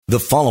The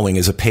following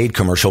is a paid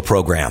commercial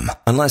program.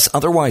 Unless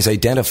otherwise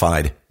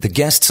identified, the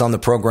guests on the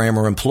program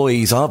are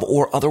employees of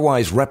or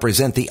otherwise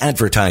represent the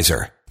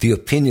advertiser. The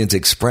opinions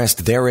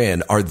expressed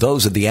therein are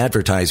those of the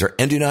advertiser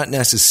and do not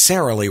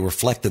necessarily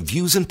reflect the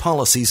views and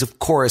policies of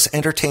Chorus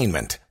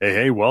Entertainment.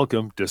 Hey,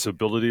 welcome.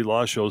 Disability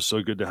Law Show.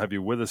 So good to have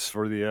you with us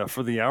for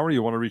the hour.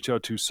 You want to reach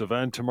out to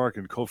Sivan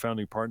Tamarkin,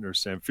 co-founding partner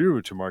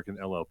Samfiru Tamarkin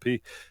LLP,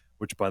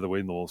 which, by the way,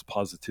 is the most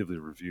positively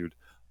reviewed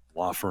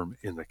law firm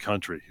in the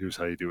country. Here's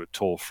how you do it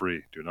toll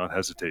free. Do not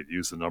hesitate.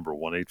 Use the number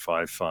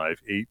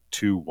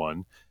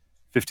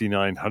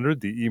 1-855-821-5900.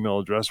 The email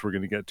address we're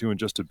going to get to in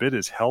just a bit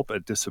is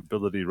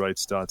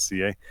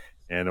help@disabilityrights.ca.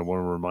 And I want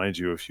to remind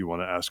you, if you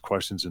want to ask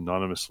questions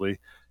anonymously,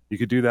 you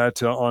could do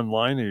that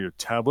online or your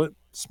tablet,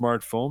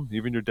 smartphone,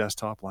 even your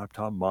desktop,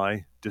 laptop,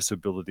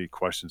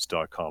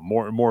 mydisabilityquestions.com.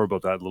 More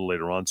about that a little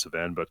later on,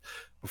 Sivan. But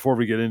before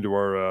we get into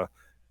our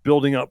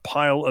building up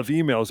pile of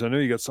emails, I know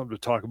you got something to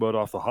talk about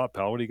off the hop,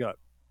 pal. What do you got?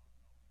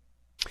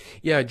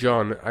 Yeah,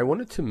 John, I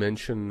wanted to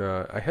mention,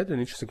 I had an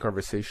interesting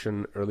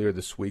conversation earlier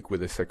this week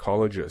with a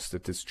psychologist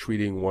that is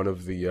treating one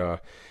of the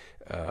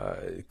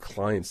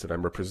clients that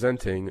I'm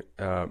representing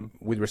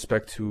with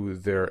respect to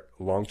their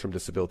long-term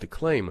disability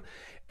claim.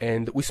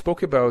 And we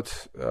spoke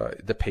about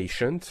the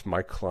patient,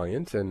 my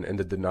client, and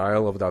the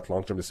denial of that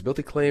long-term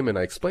disability claim. And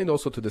I explained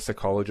also to the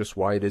psychologist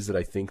why it is that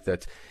I think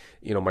that,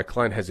 my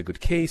client has a good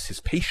case,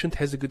 his patient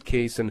has a good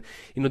case. And,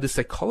 the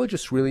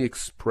psychologist really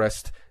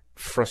expressed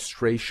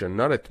frustration,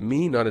 not at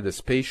me, not at his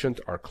patient,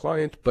 our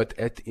client, but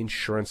at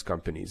insurance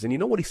companies. And you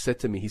know what he said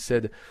to me? He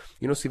said,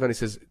 Sivan, he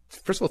says,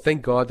 first of all,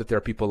 thank God that there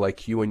are people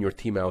like you and your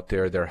team out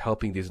there that are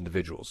helping these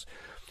individuals.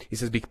 He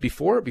says,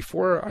 before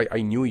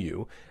I knew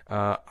you,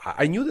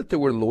 I knew that there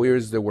were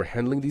lawyers that were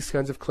handling these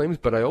kinds of claims,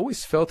 but I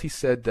always felt, he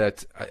said,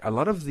 that a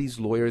lot of these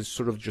lawyers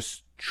sort of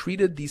just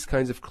treated these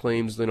kinds of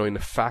claims, in a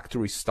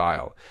factory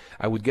style.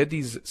 I would get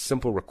these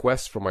simple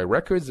requests for my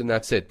records and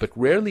that's it. But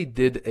rarely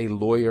did a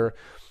lawyer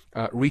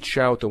reach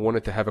out and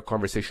wanted to have a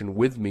conversation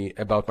with me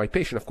about my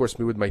patient, of course,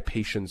 with my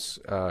patient's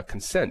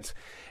consent.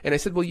 And I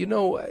said, well,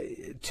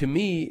 to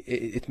me,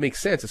 it makes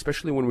sense,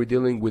 especially when we're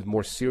dealing with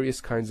more serious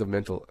kinds of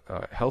mental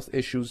health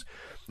issues,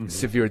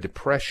 severe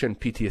depression,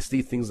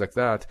 PTSD, things like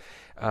that.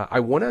 I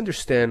want to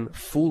understand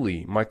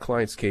fully my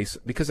client's case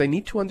because I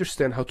need to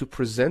understand how to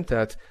present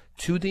that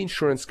to the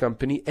insurance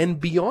company and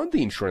beyond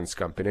the insurance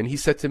company. And he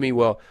said to me,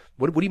 well,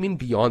 what do you mean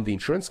beyond the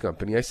insurance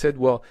company? I said,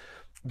 well,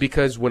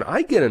 because when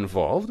I get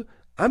involved,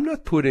 I'm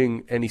not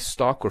putting any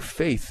stock or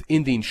faith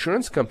in the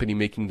insurance company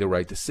making the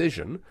right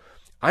decision.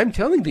 I'm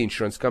telling the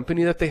insurance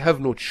company that they have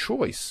no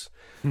choice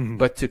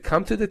but to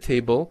come to the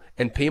table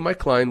and pay my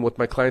client what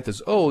my client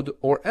is owed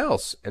or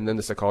else. And then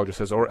the psychologist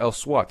says, or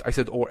else what? I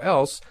said, or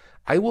else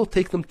I will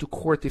take them to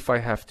court if I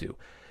have to.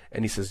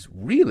 And he says,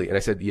 really? And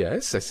I said,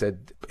 yes. I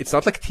said, it's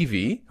not like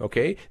TV,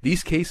 okay?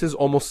 These cases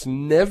almost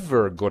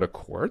never go to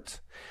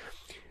court.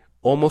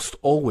 Almost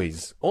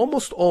always. And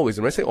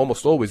when I say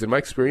almost always, in my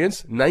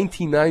experience,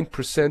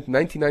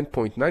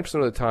 99.9%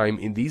 of the time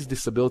in these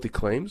disability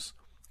claims,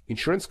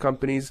 insurance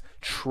companies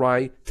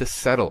try to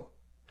settle.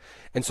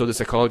 And so the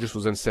psychologist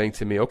was then saying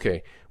to me,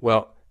 okay,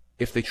 well,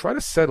 if they try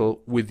to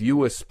settle with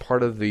you as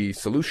part of the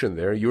solution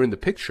there, you're in the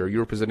picture,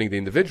 you're representing the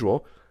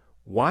individual,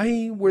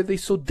 why were they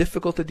so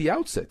difficult at the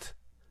outset?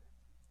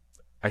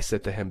 I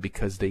said to him,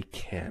 because they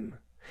can.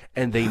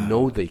 And they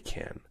know they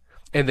can.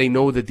 And they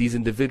know that these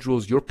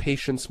individuals, your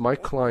patients, my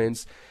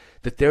clients,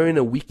 that they're in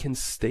a weakened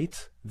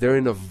state. They're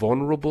in a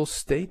vulnerable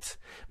state.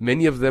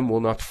 Many of them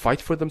will not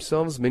fight for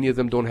themselves. Many of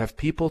them don't have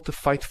people to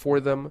fight for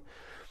them.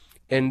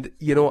 And,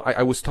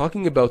 I was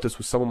talking about this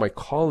with some of my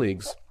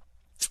colleagues.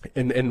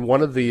 And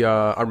one of the,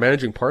 our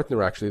managing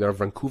partner, actually, our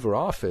Vancouver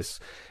office,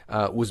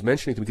 was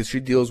mentioning to me, because she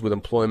deals with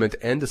employment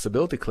and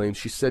disability claims.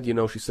 She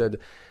said,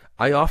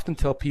 I often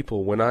tell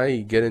people when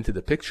I get into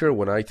the picture,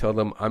 when I tell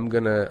them I'm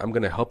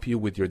gonna help you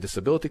with your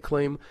disability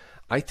claim,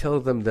 I tell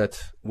them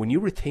that when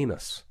you retain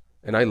us,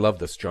 and I love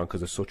this, John,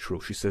 because it's so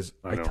true. She says,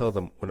 I tell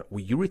them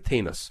when you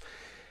retain us,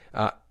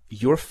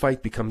 your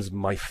fight becomes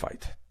my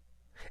fight.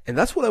 And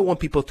that's what I want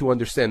people to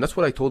understand. That's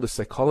what I told the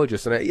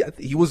psychologist, and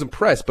he was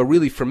impressed. But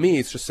really, for me,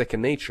 it's just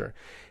second nature.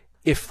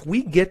 If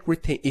we get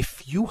retained,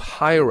 if you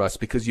hire us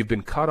because you've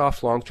been cut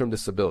off long-term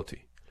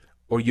disability,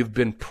 or you've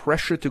been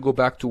pressured to go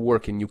back to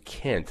work and you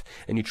can't,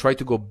 and you try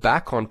to go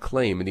back on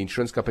claim and the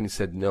insurance company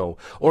said no,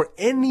 or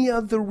any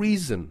other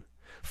reason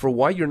for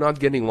why you're not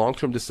getting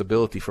long-term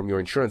disability from your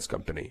insurance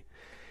company,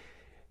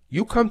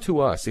 you come to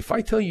us. If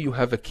I tell you you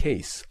have a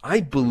case, I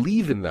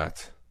believe in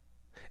that.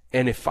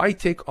 And if I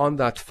take on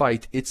that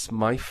fight, it's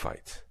my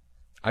fight.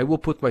 I will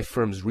put my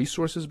firm's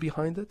resources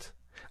behind it.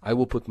 I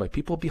will put my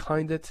people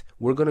behind it.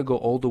 We're going to go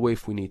all the way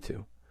if we need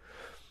to.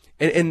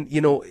 And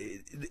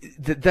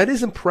that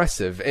is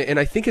impressive. And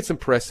I think it's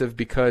impressive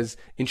because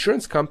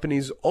insurance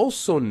companies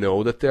also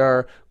know that there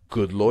are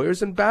good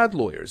lawyers and bad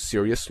lawyers,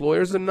 serious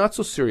lawyers and not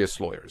so serious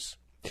lawyers.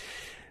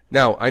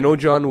 Now, I know,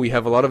 John, we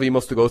have a lot of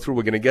emails to go through.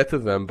 We're going to get to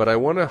them, but I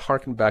want to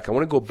harken back. I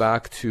want to go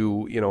back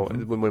to,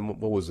 what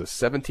was it,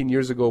 17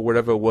 years ago,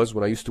 whatever it was,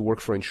 when I used to work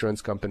for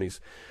insurance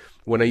companies.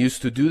 when I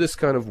used to do this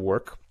kind of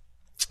work,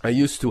 I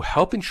used to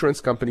help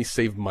insurance companies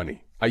save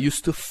money. I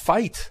used to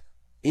fight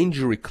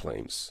injury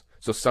claims.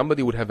 So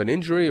somebody would have an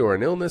injury or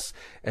an illness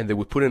and they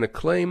would put in a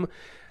claim.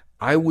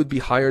 I would be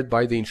hired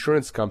by the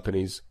insurance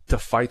companies to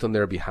fight on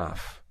their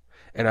behalf.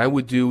 And I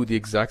would do the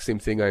exact same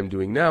thing I'm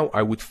doing now.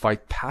 I would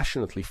fight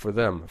passionately for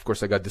them. Of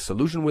course, I got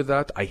disillusioned with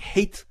that. I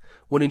hate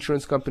what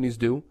insurance companies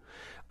do.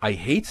 I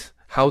hate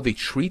how they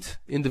treat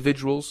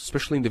individuals,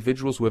 especially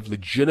individuals who have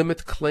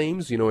legitimate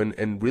claims,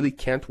 and really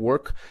can't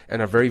work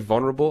and are very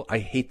vulnerable. I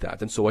hate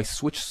that. And so I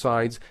switched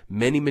sides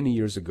many, many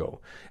years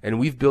ago. And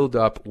we've built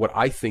up what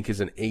I think is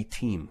an A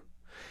team.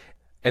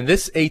 And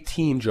this A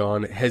team,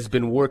 John, has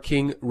been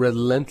working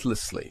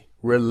relentlessly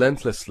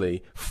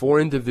for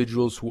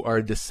individuals who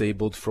are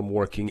disabled from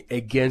working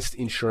against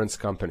insurance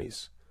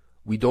companies.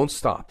 We don't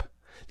stop.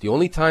 The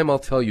only time I'll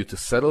tell you to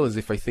settle is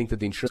if I think that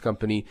the insurance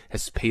company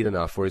has paid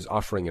enough or is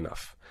offering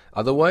enough.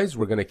 Otherwise,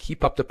 we're going to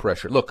keep up the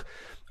pressure. Look,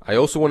 I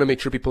also want to make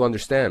sure people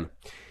understand,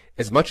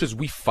 as much as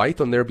we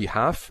fight on their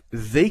behalf,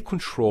 they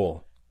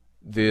control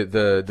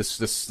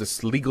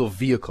this legal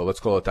vehicle, let's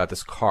call it that,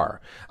 this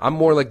car. I'm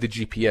more like the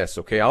GPS,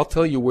 okay? I'll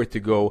tell you where to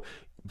go,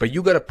 but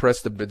you got to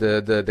press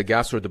the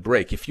gas or the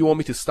brake. If you want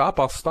me to stop,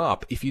 I'll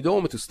stop. If you don't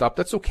want me to stop,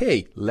 that's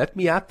okay. Let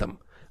me at them.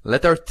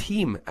 Let our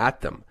team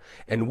at them.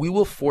 And we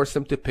will force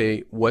them to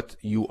pay what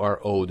you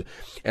are owed.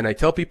 And I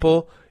tell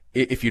people,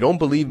 if you don't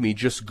believe me,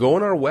 just go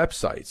on our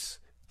websites.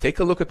 Take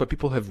a look at what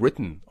people have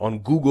written on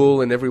Google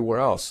and everywhere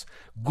else.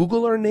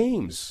 Google our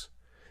names.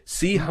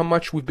 See how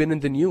much we've been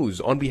in the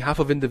news on behalf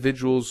of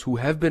individuals who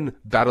have been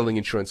battling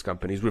insurance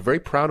companies. We're very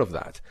proud of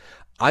that.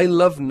 I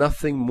love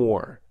nothing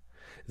more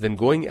than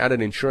going at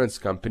an insurance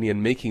company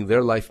and making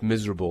their life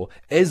miserable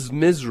as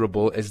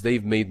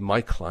they've made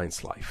my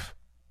client's life.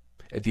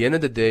 At the end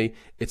of the day,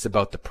 it's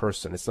about the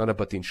person. It's not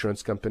about the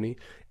insurance company.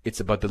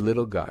 It's about the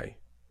little guy.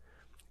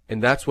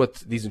 And that's what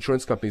these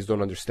insurance companies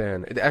don't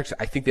understand. Actually,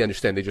 I think they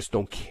understand. They just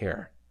don't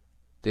care.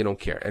 They don't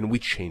care. And we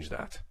change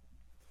that.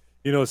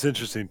 It's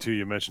interesting, too.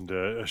 You mentioned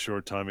a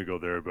short time ago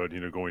there about,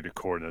 going to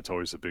court, and that's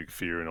always a big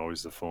fear and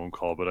always the phone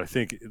call. But I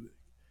think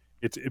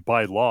it's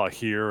by law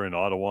here in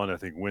Ottawa, and I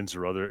think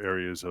Windsor, other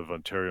areas of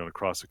Ontario and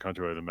across the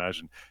country, I'd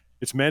imagine,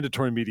 it's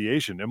mandatory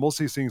mediation. And most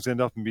of these things end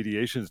up in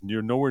mediations.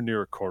 You're nowhere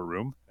near a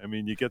courtroom. I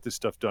mean, you get this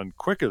stuff done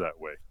quicker that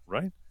way,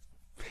 right?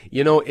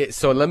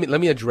 So let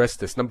me address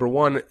this. Number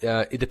one,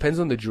 it depends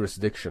on the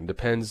jurisdiction.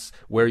 Depends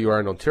where you are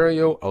in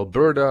Ontario,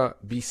 Alberta,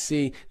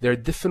 BC. There are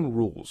different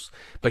rules.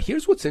 But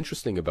here's what's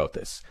interesting about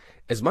this.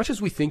 As much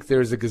as we think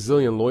there's a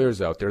gazillion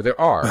lawyers out there, there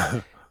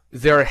are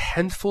a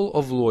handful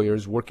of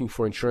lawyers working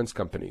for insurance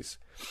companies.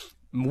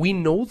 We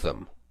know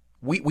them.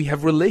 We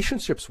have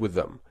relationships with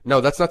them. Now,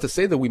 that's not to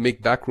say that we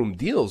make backroom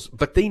deals,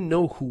 but they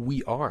know who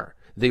we are.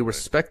 They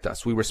respect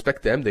us. We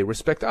respect them. They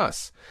respect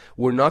us.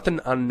 We're not an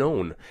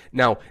unknown.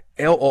 Now,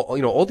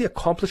 all the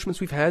accomplishments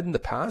we've had in the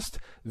past,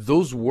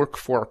 those work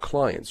for our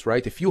clients,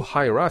 right? If you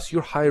hire us,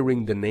 you're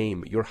hiring the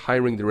name, you're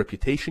hiring the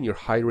reputation, you're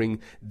hiring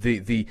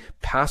the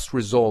past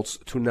results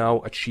to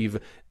now achieve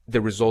the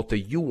result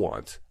that you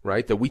want,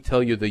 right? That we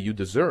tell you that you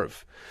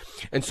deserve.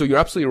 And so you're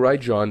absolutely right,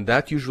 John.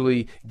 That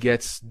usually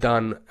gets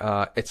done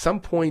at some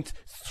point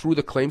through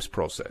the claims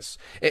process.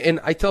 And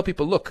I tell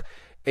people, look,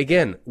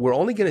 again, we're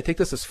only going to take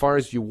this as far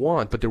as you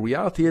want, but the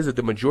reality is that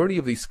the majority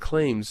of these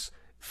claims,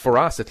 for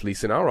us at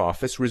least in our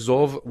office,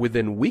 resolve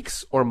within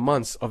weeks or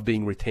months of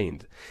being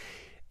retained.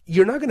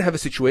 You're not going to have a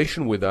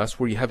situation with us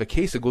where you have a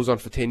case that goes on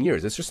for 10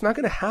 years. It's just not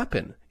going to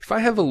happen. If I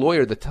have a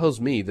lawyer that tells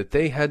me that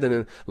they had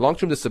a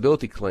long-term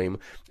disability claim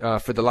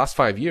for the last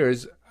 5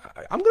 years,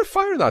 I'm going to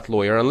fire that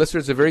lawyer unless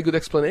there's a very good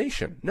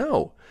explanation.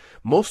 No.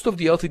 Most of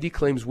the LTD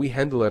claims we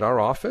handle at our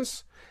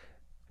office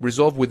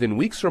resolve within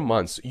weeks or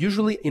months,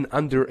 usually in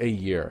under a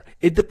year.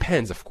 It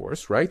depends, of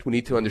course, right? We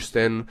need to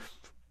understand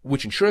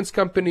which insurance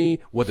company,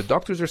 what the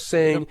doctors are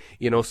saying.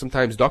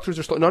 Sometimes doctors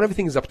are slow. Not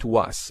everything is up to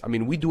us. I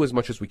mean, we do as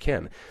much as we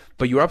can.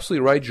 But you're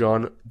absolutely right,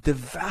 John. The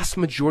vast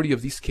majority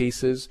of these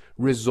cases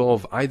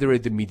resolve either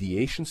at the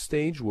mediation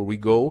stage, where we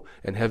go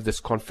and have this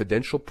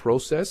confidential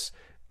process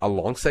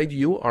alongside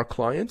you, our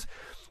client,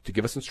 to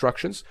give us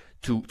instructions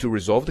to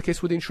resolve the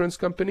case with the insurance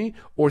company,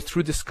 or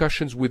through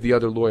discussions with the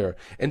other lawyer.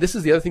 And this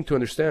is the other thing to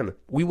understand.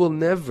 We will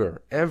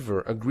never,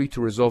 ever agree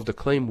to resolve the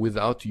claim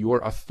without your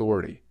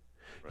authority.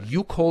 Right.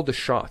 You call the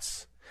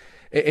shots.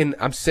 And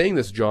I'm saying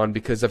this, John,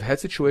 because I've had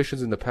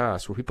situations in the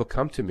past where people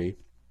come to me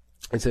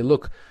and say,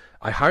 look,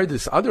 I hired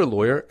this other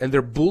lawyer and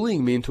they're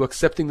bullying me into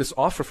accepting this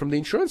offer from the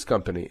insurance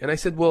company. And I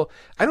said, well,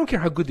 I don't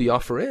care how good the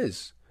offer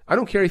is. I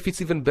don't care if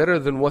it's even better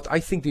than what I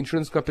think the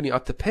insurance company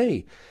ought to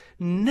pay.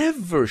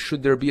 Never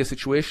should there be a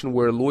situation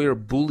where a lawyer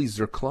bullies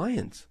their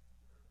client.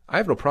 I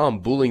have no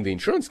problem bullying the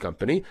insurance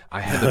company. I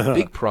have a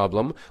big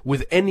problem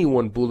with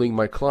anyone bullying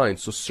my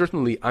client. So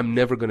certainly I'm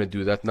never going to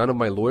do that. None of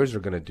my lawyers are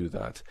going to do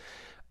that.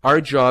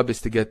 Our job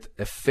is to get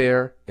a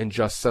fair and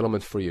just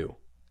settlement for you.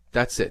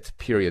 That's it,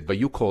 period. But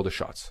you call the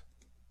shots.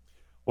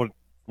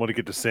 Want to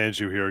get to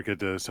Sanju here, get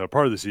this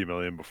part of this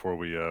email in before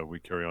we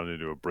carry on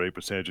into a break.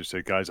 But Sanju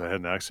said, guys, I had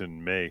an accident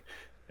in May,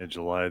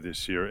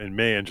 In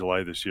May and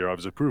July this year. I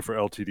was approved for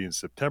LTD in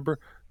September.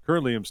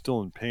 Currently, I'm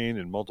still in pain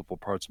in multiple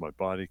parts of my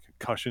body,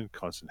 concussion,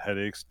 constant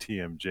headaches,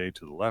 TMJ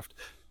to the left,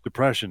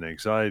 depression,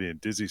 anxiety,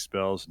 and dizzy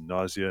spells,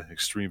 nausea,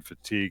 extreme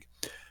fatigue.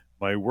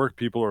 My work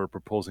people are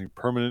proposing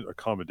permanent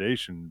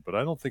accommodation, but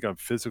I don't think I'm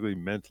physically,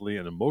 mentally,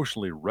 and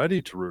emotionally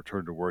ready to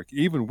return to work,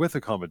 even with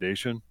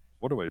accommodation.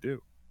 What do I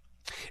do?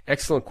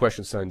 Excellent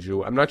question,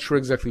 Sanju. I'm not sure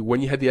exactly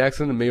when you had the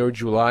accident, in May or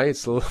July.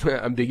 It's a little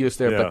ambiguous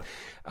there,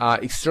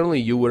 but externally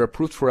you were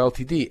approved for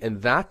LTD,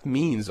 and that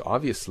means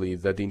obviously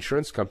that the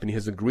insurance company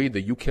has agreed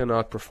that you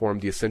cannot perform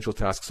the essential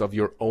tasks of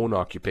your own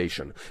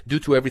occupation due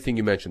to everything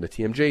you mentioned, the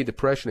TMJ,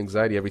 depression,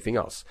 anxiety, everything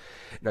else.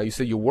 Now, you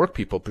say your work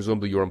people,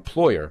 presumably your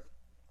employer,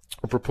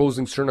 are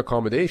proposing certain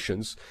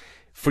accommodations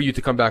for you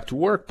to come back to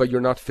work, but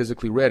you're not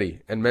physically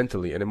ready and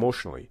mentally and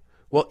emotionally.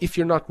 Well, if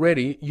you're not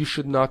ready, you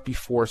should not be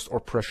forced or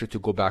pressured to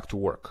go back to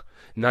work.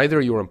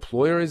 Neither your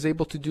employer is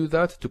able to do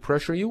that, to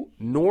pressure you,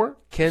 nor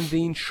can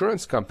the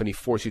insurance company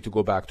force you to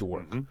go back to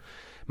work. Mm-hmm.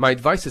 My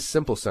advice is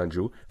simple,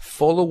 Sanju.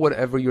 Follow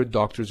whatever your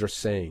doctors are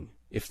saying.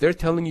 If they're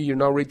telling you you're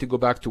not ready to go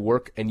back to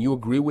work and you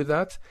agree with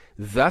that,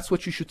 that's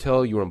what you should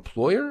tell your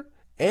employer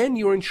and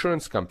your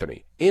insurance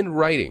company in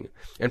writing,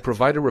 and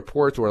provide a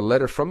report or a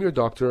letter from your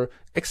doctor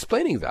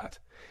explaining that.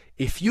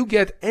 If you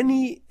get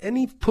any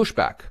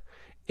pushback,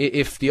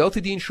 if the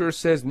LTD insurer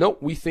says, no,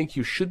 we think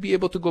you should be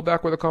able to go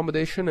back with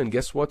accommodation, and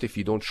guess what? If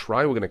you don't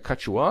try, we're going to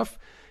cut you off.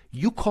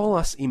 You call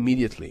us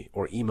immediately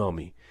or email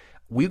me.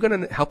 We're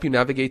going to help you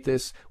navigate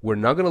this. We're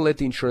not going to let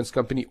the insurance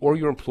company or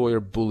your employer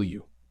bully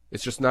you.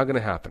 It's just not going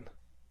to happen.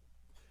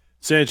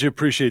 Sanjay,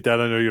 appreciate that.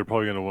 I know you're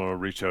probably going to want to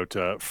reach out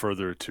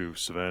further to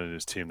Sivan and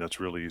his team. That's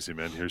really easy,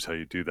 man. Here's how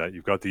you do that.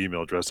 You've got the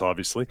email address,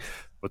 obviously,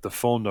 but the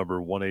phone number,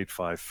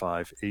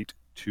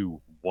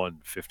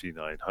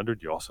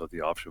 1-855-821-5900. You also have the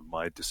option of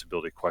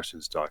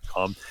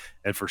mydisabilityquestions.com.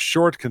 And for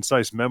short,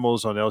 concise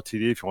memos on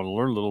LTD, if you want to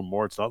learn a little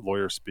more, it's not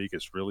lawyer speak.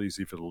 It's real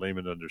easy for the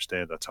layman to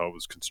understand. That's how it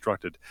was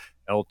constructed.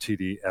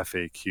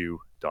 LTDFAQ.ca.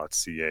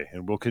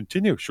 And we'll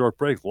continue. Short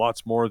break.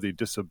 Lots more. The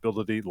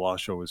Disability Law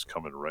Show is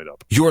coming right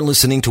up. You're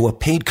listening to a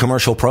paid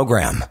commercial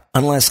program.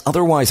 Unless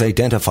otherwise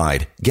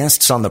identified,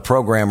 guests on the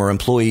program are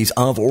employees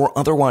of or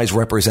otherwise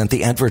represent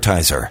the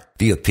advertiser.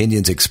 The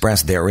opinions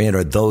expressed therein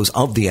are those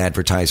of the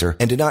advertiser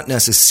and do not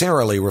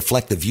necessarily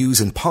reflect the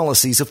views and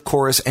policies of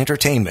Chorus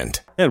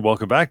Entertainment. And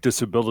welcome back,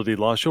 Disability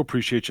Law Show.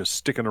 Appreciate you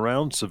sticking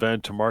around.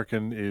 Sivan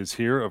Tumarkin is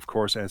here, of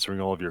course, answering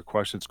all of your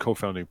questions.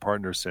 Co-founding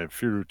partner,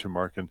 Samfiru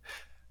Tumarkin,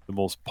 the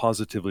most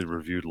positively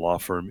reviewed law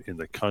firm in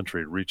the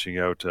country, reaching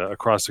out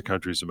across the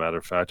country, as a matter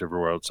of fact,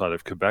 everywhere outside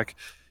of Quebec.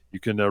 You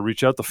can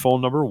reach out. The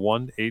phone number,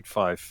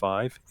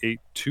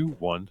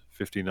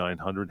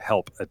 1-855-821-5900,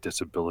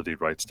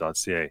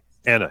 help@disabilityrights.ca.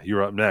 Anna,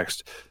 you're up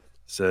next.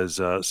 Says,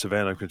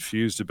 Sivan, I'm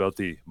confused about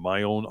the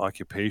my own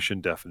occupation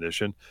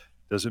definition.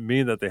 Does it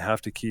mean that they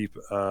have to keep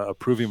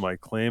approving my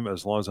claim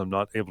as long as I'm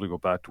not able to go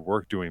back to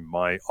work doing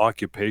my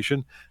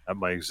occupation at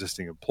my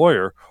existing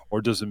employer?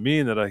 Or does it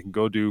mean that I can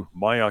go do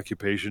my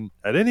occupation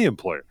at any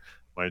employer?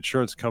 My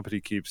insurance company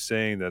keeps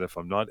saying that if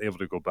I'm not able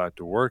to go back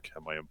to work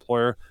at my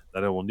employer,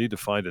 that I will need to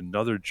find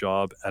another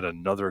job at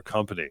another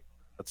company.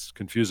 That's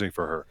confusing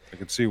for her. I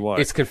can see why.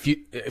 It's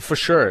for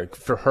sure,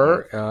 for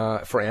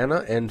her, for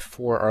Anna, and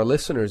for our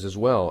listeners as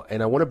well.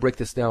 And I want to break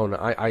this down.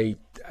 I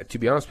to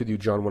be honest with you,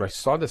 John, when I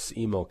saw this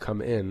email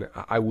come in,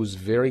 I was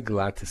very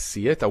glad to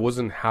see it. I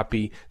wasn't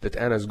happy that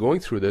Anna's going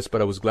through this, but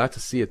I was glad to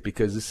see it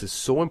because this is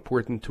so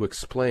important to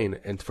explain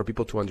and for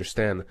people to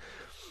understand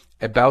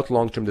about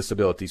long-term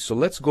disability. So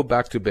let's go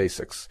back to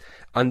basics.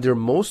 Under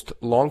most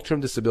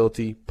long-term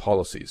disability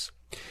policies,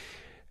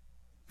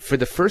 for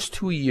the first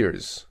 2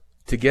 years,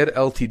 to get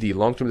LTD,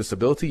 long-term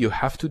disability, you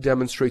have to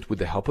demonstrate with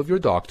the help of your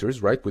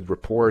doctors, right, with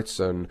reports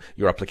and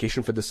your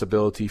application for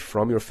disability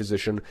from your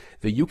physician,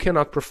 that you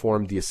cannot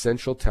perform the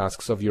essential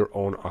tasks of your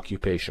own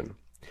occupation.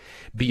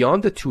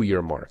 Beyond the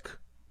 2-year mark,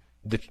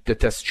 the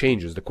test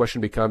changes. The question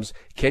becomes,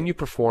 can you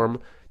perform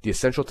the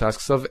essential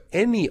tasks of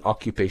any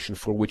occupation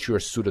for which you are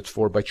suited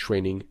for by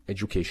training,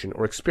 education,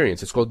 or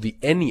experience? It's called the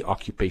any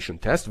occupation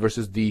test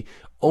versus the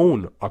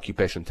own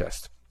occupation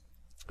test.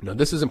 Now,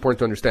 this is important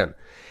to understand.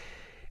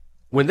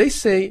 When they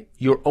say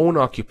your own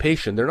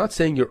occupation, they're not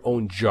saying your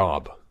own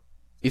job.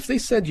 If they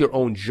said your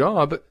own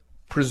job,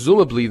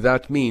 presumably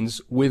that means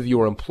with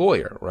your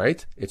employer,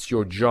 right? It's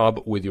your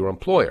job with your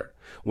employer.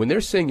 When they're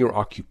saying your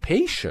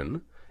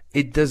occupation,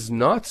 it does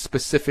not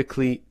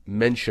specifically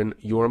mention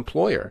your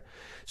employer.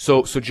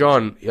 So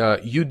John,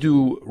 you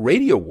do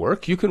radio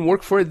work, you can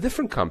work for a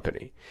different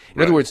company.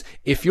 In other words,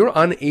 if you're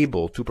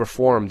unable to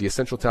perform the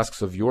essential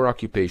tasks of your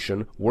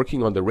occupation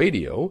working on the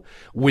radio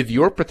with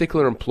your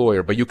particular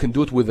employer, but you can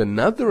do it with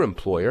another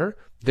employer,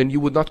 then you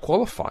would not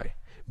qualify.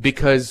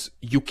 Because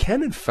you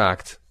can, in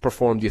fact,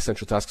 perform the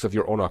essential tasks of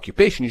your own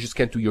occupation, you just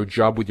can't do your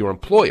job with your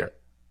employer.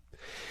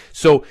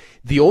 So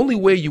the only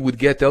way you would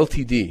get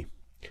LTD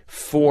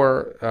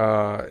for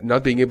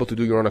not being able to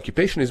do your own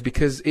occupation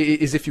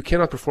is if you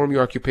cannot perform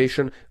your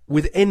occupation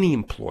with any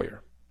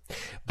employer.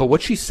 But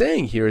what she's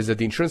saying here is that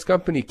the insurance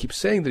company keeps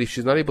saying that if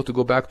she's not able to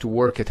go back to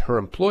work at her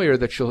employer,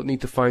 that she'll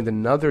need to find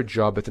another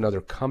job at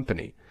another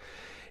company.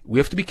 We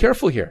have to be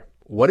careful here.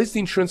 What is the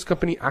insurance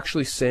company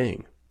actually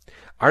saying?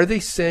 Are they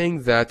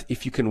saying that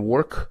if you can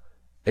work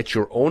at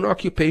your own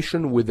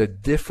occupation with a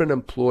different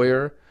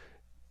employer,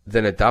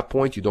 then at that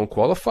point you don't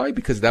qualify?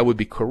 Because that would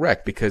be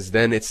correct, because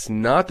then it's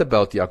not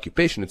about the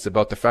occupation, it's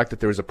about the fact that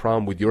there is a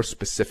problem with your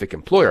specific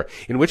employer,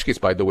 in which case,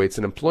 by the way, it's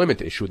an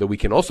employment issue that we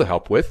can also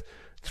help with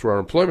through our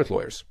employment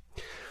lawyers.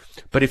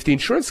 But if the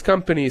insurance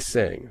company is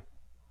saying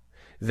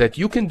that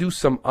you can do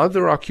some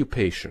other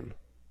occupation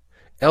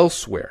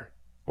elsewhere,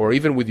 or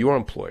even with your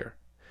employer,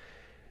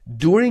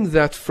 during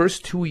that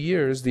first 2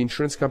 years, the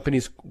insurance company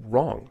is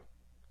wrong,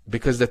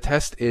 because the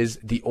test is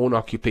the own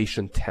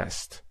occupation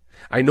test.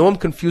 I know I'm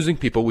confusing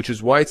people, which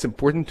is why it's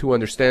important to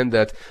understand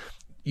that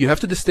you have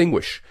to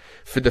distinguish.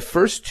 For the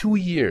first 2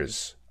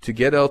 years to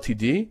get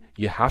LTD,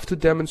 you have to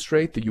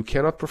demonstrate that you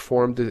cannot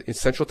perform the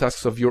essential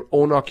tasks of your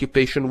own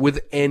occupation with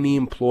any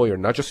employer,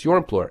 not just your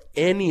employer,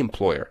 any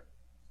employer.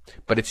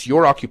 But it's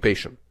your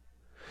occupation.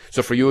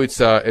 So for you,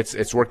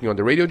 it's working on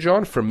the radio,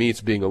 John. For me,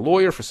 it's being a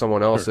lawyer. For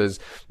someone else, is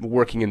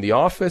working in the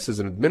office as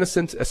an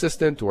administrative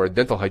assistant or a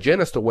dental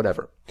hygienist or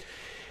whatever.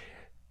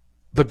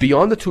 But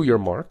beyond the 2-year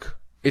mark,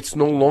 it's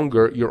no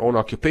longer your own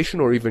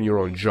occupation or even your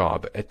own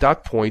job. At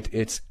that point,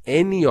 it's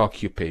any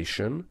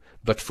occupation,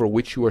 but for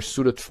which you are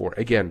suited for,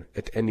 again,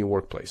 at any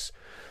workplace.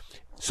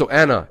 So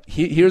Anna,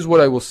 here's what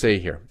I will say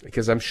here,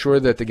 because I'm sure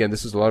that, again,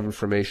 this is a lot of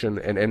information.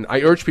 And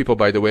I urge people,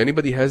 by the way,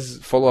 anybody has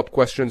follow-up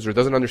questions or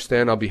doesn't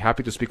understand, I'll be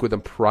happy to speak with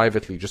them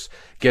privately. Just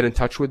get in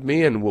touch with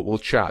me and we'll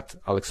chat.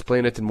 I'll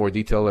explain it in more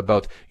detail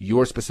about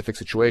your specific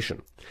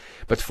situation.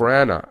 But for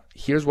Anna,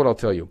 here's what I'll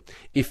tell you.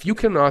 If you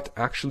cannot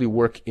actually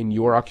work in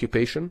your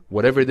occupation,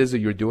 whatever it is that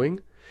you're doing,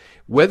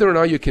 whether or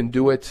not you can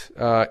do it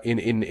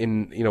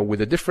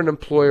with a different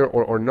employer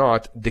or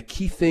not, the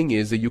key thing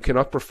is that you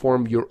cannot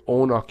perform your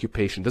own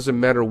occupation. Doesn't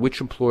matter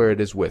which employer it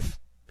is with.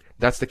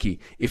 That's the key.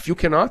 If you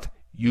cannot,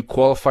 you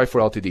qualify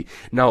for LTD.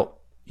 Now,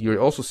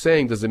 you're also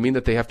saying, does it mean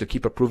that they have to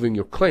keep approving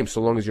your claim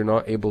so long as you're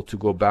not able to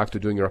go back to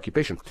doing your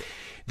occupation?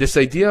 This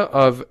idea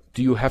of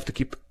do you have to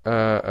keep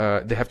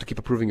they have to keep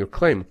approving your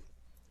claim,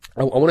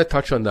 I want to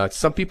touch on that.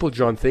 Some people,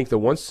 John, think that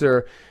once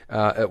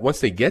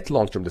they get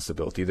long-term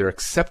disability, they're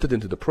accepted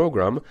into the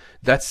program.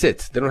 That's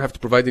it. They don't have to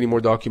provide any more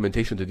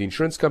documentation to the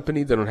insurance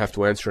company. They don't have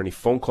to answer any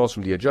phone calls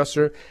from the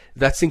adjuster.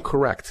 That's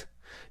incorrect.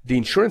 The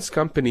insurance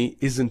company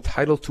is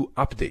entitled to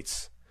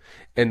updates.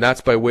 And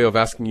that's by way of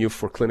asking you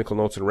for clinical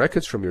notes and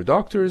records from your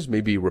doctors,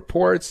 maybe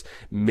reports,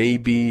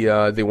 maybe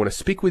they want to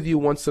speak with you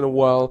once in a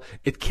while.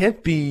 It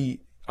can't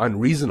be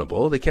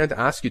unreasonable. They can't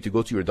ask you to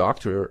go to your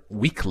doctor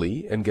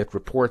weekly and get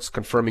reports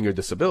confirming your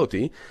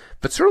disability,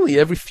 but certainly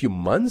every few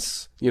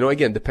months,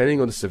 again, depending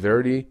on the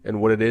severity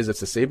and what it is that's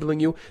disabling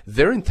you,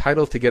 they're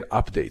entitled to get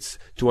updates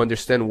to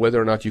understand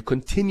whether or not you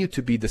continue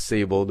to be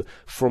disabled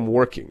from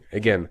working.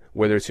 Again,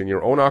 whether it's in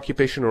your own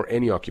occupation or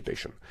any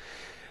occupation.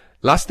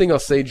 Last thing I'll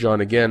say, John,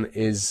 again,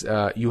 is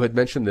you had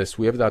mentioned this.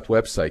 We have that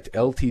website,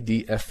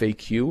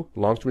 LTDFAQ,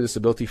 Long-Term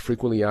Disability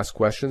Frequently Asked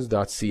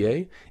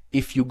Questions.ca.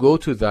 If you go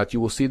to that,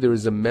 you will see there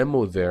is a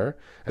memo there,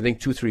 I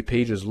think 2-3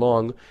 pages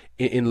long,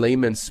 in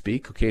layman's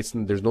speak. Okay,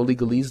 there's no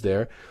legalese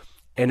there.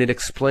 And it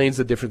explains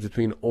the difference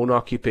between own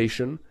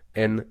occupation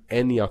and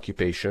any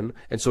occupation.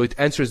 And so it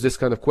answers this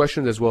kind of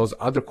question as well as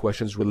other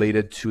questions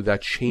related to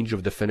that change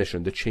of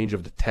definition, the change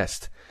of the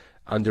test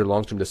under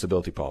long-term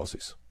disability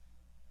policies.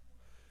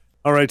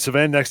 All right,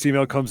 Sivan, next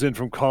email comes in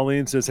from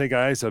Colleen. Says, hey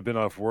guys, I've been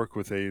off work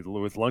with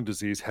lung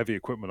disease, heavy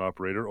equipment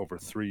operator over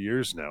 3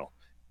 years now.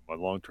 My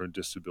long-term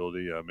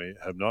disability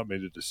have not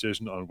made a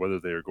decision on whether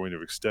they are going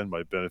to extend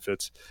my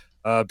benefits.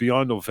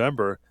 Beyond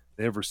November,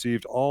 they have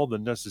received all the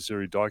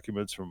necessary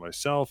documents from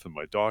myself and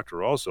my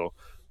doctor also.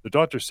 The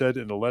doctor said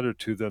in a letter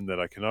to them that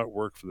I cannot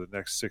work for the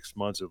next 6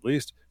 months at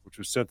least, which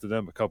was sent to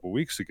them a couple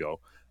weeks ago.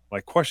 My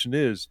question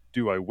is,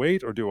 do I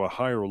wait or do I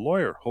hire a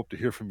lawyer? Hope to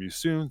hear from you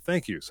soon.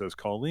 Thank you, says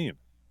Colleen.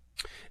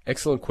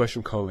 Excellent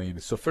question, Colleen.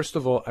 So first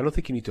of all, I don't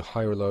think you need to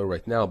hire a lawyer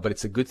right now, but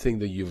it's a good thing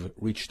that you've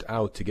reached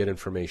out to get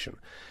information.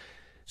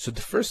 So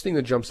the first thing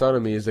that jumps out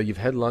at me is that you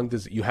have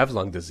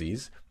lung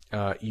disease.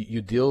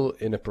 You deal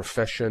in a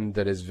profession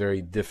that is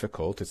very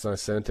difficult. It's not a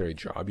sedentary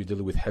job. You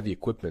deal with heavy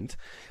equipment,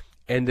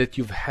 and that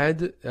you've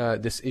had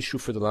this issue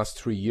for the last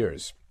 3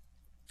 years.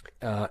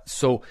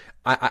 So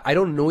I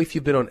don't know if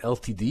you've been on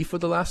LTD for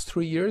the last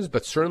 3 years,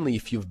 but certainly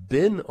if you've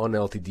been on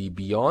LTD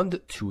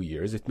beyond 2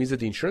 years, it means that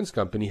the insurance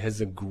company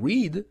has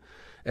agreed,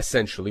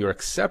 essentially, or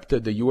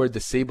accepted that you are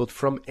disabled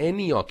from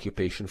any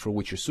occupation for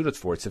which you're suited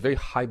for. It's a very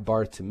high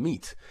bar to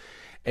meet.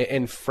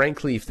 And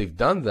frankly, if they've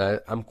done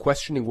that, I'm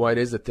questioning why it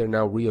is that they're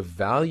now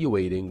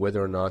reevaluating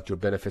whether or not your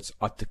benefits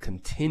ought to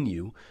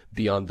continue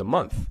beyond the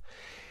month.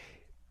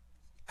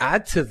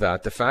 Add to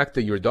that the fact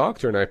that your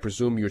doctor, and I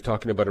presume you're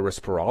talking about a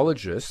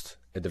respirologist,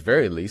 at the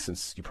very least,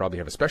 since you probably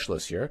have a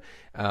specialist here,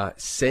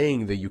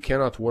 saying that you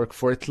cannot work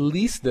for at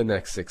least the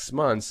next 6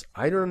 months.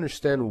 I don't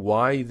understand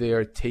why they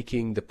are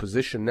taking the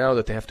position now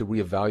that they have to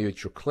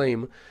reevaluate your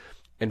claim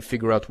and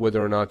figure out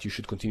whether or not you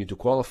should continue to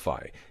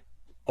qualify.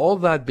 All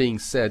that being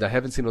said, I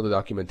haven't seen all the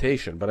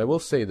documentation, but I will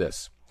say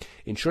this.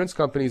 Insurance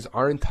companies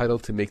are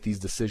entitled to make these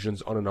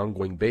decisions on an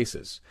ongoing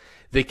basis.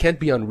 They can't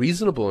be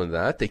unreasonable in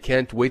that. They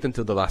can't wait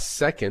until the last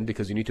second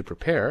because you need to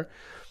prepare.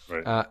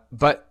 Right.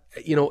 But,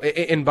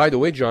 and by the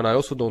way, John, I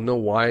also don't know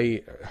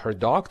why her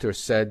doctor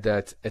said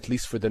that at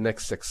least for the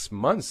next 6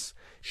 months,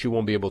 she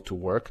won't be able to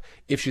work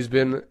if she's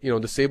been,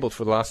 disabled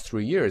for the last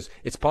 3 years.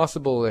 It's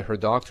possible that her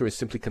doctor is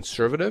simply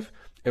conservative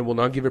and will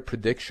not give a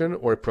prediction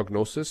or a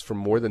prognosis for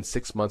more than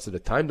 6 months at a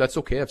time. That's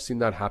okay. I've seen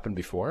that happen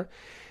before.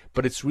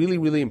 But it's really,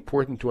 really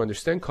important to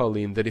understand,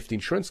 Colleen, that if the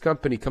insurance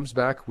company comes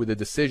back with a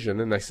decision,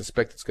 and I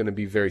suspect it's going to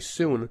be very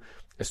soon,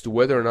 as to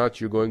whether or not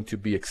you're going to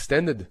be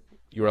extended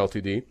your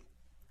LTD,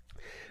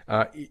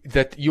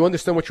 that you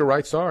understand what your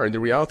rights are. And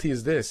the reality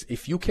is this: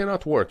 if you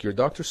cannot work, your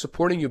doctor's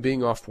supporting you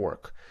being off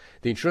work,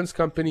 the insurance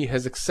company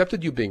has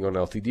accepted you being on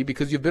LTD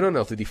because you've been on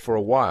LTD for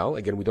a while.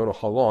 Again, we don't know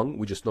how long.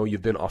 We just know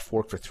you've been off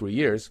work for 3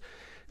 years.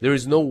 There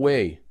is no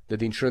way that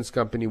the insurance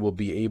company will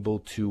be able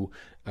to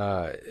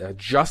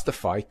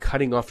justify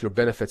cutting off your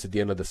benefits at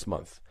the end of this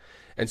month.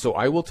 And so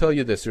I will tell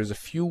you this: there's a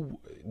few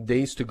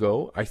days to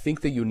go. I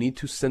think that you need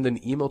to send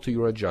an email to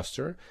your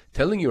adjuster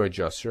telling your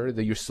adjuster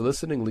that you're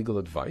soliciting legal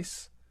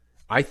advice.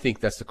 I think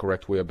that's the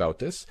correct way about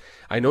this.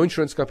 I know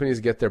insurance companies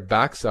get their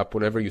backs up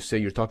whenever you say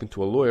you're talking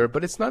to a lawyer,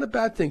 but it's not a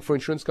bad thing for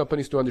insurance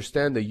companies to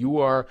understand that you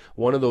are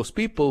one of those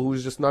people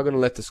who's just not going to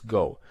let this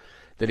go.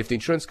 That if the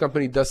insurance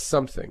company does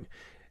something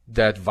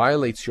that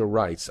violates your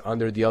rights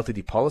under the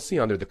LTD policy,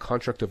 under the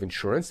contract of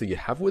insurance that you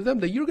have with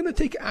them, that you're going to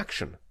take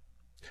action,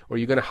 or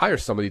you're going to hire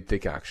somebody to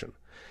take action.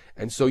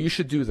 And so you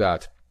should do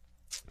that.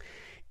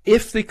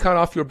 If they cut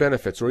off your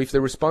benefits, or if they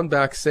respond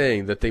back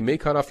saying that they may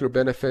cut off your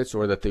benefits,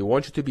 or that they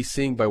want you to be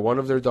seen by one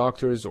of their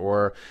doctors,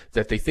 or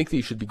that they think that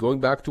you should be going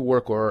back to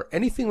work, or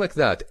anything like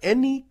that,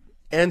 any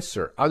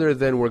answer other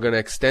than we're going to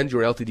extend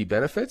your LTD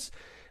benefits,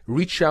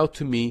 reach out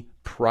to me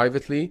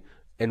privately,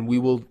 and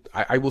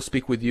I will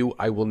speak with you.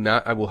 I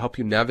will help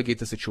you navigate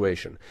the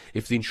situation.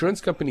 If the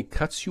insurance company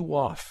cuts you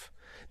off,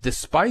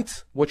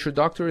 despite what your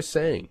doctor is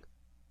saying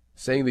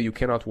that you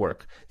cannot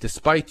work,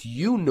 despite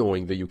you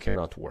knowing that you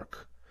cannot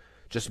work,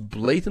 just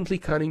blatantly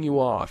cutting you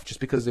off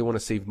just because they want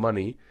to save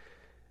money,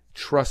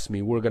 trust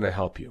me, we're going to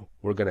help you.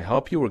 We're going to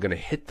help you. We're going to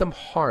hit them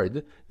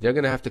hard. They're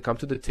going to have to come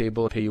to the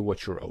table and pay you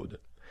what you're owed.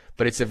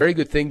 But it's a very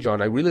good thing, John.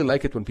 I really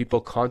like it when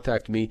people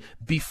contact me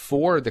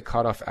before the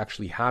cutoff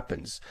actually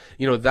happens.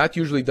 That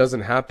usually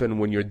doesn't happen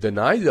when you're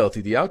denied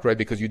LTD outright,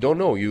 because you don't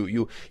know.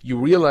 You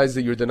realize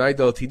that you're denied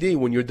LTD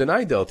when you're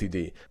denied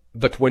LTD.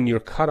 But when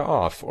you're cut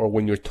off, or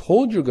when you're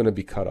told you're going to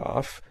be cut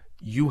off,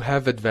 you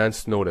have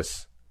advance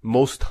notice.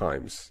 Most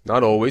times,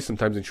 not always.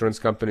 Sometimes insurance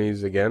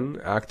companies,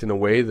 again, act in a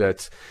way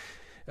that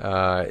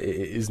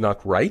is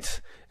not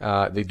right.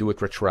 They do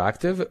it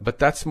retroactive, but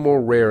that's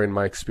more rare in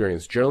my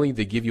experience. Generally,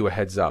 they give you a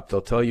heads up. They'll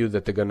tell you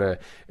that they're going to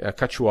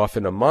cut you off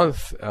in a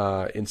month,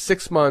 in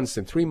 6 months,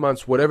 in 3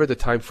 months, whatever the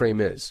time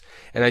frame is.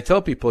 And I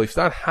tell people, if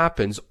that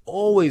happens,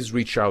 always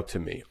reach out to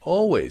me.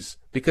 Always.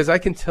 Because I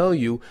can tell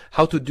you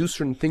how to do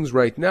certain things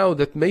right now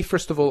that may,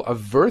 first of all,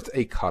 avert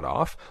a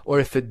cutoff, or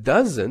if it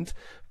doesn't,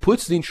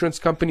 puts the insurance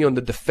company on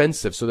the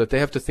defensive so that they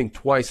have to think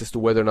twice as to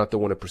whether or not they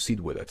want to proceed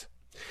with it.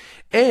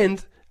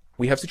 And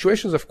we have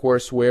situations, of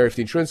course, where if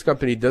the insurance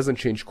company doesn't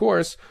change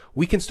course,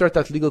 we can start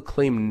that legal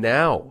claim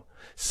now,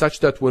 such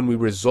that when we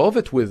resolve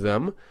it with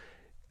them,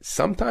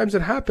 sometimes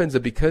it happens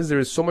that because there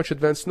is so much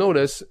advance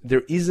notice,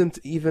 there isn't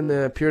even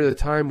a period of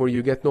time where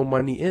you get no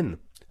money in.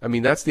 I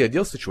mean, that's the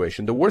ideal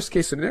situation. The worst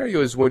case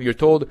scenario is when you're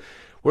told,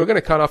 we're going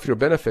to cut off your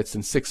benefits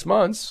in 6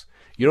 months.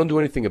 You don't do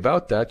anything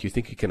about that. You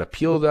think you can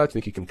appeal that. You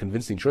think you can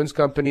convince the insurance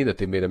company that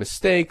they made a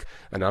mistake,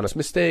 an honest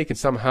mistake, and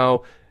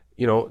somehow,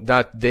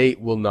 that day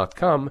will not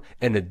come.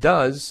 And it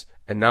does.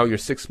 And now you're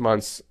 6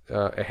 months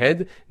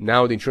ahead.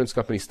 Now the insurance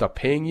company stopped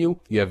paying you.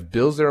 You have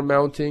bills that are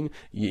mounting.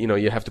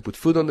 You have to put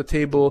food on the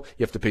table.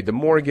 You have to pay the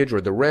mortgage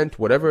or the rent,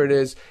 whatever it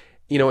is.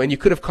 And you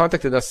could have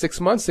contacted us 6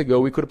 months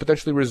ago. We could have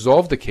potentially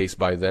resolved the case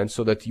by then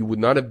so that you would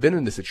not have been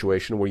in the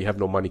situation where you have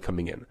no money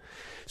coming in.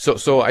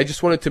 So I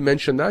just wanted to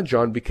mention that,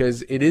 John,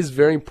 because it is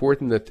very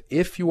important that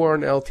if you are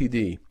an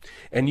LTD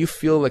and you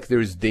feel like there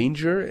is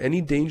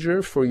any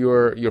danger for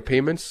your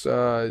payments,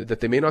 that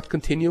they may not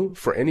continue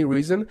for any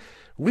reason,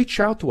 reach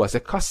out to us.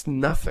 It costs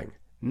nothing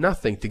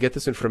to get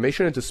this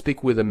information and to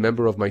speak with a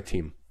member of my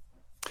team.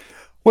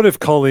 What if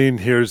Colleen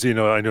hears,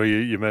 I know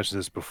you mentioned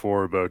this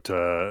before about,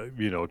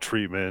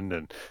 treatment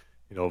and,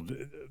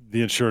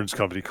 the insurance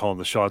company calling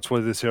the shots. What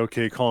do they say?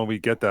 Okay, Colin, we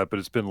get that, but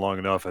it's been long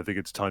enough. I think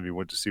it's time you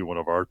went to see one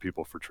of our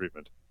people for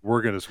treatment.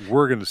 We're going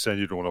to send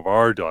you to one of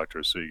our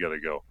doctors, so you got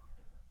to go.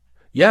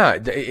 Yeah,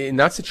 in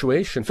that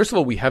situation, first of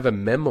all, we have a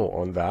memo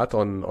on that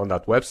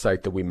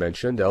website that we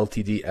mentioned,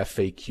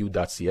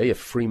 ltdfaq.ca, a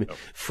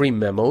free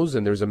memos,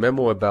 and there's a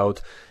memo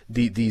about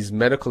these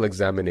medical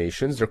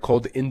examinations. They're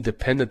called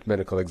independent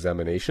medical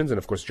examinations, and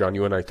of course, John,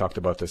 you and I talked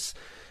about this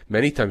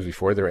many times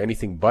before. They're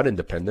anything but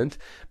independent.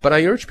 But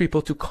I urge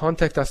people to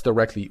contact us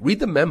directly. Read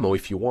the memo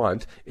if you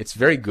want. It's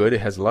very good.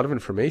 It has a lot of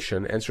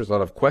information, answers a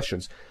lot of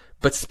questions.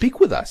 But speak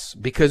with us,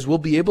 because we'll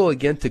be able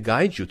again to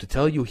guide you, to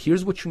tell you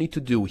here's what you need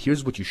to do,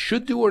 here's what you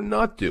should do or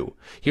not do,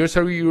 here's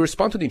how you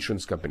respond to the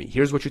insurance company,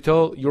 here's what you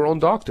tell your own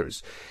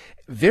doctors.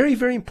 Very,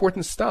 very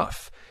important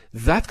stuff.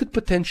 That could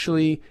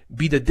potentially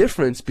be the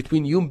difference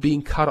between you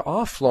being cut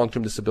off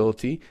long-term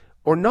disability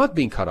or not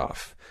being cut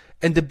off.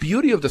 And the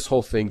beauty of this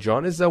whole thing,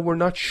 John, is that we're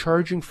not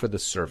charging for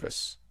this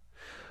service.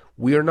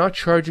 We are not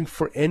charging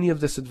for any of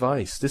this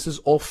advice. This is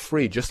all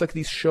free, just like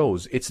these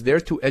shows. It's there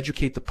to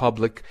educate the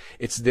public.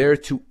 It's there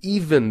to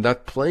even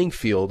that playing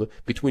field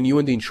between you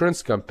and the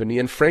insurance company,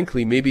 and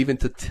frankly, maybe even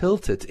to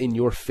tilt it in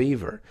your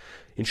favor.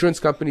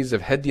 Insurance companies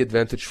have had the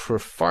advantage for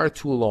far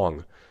too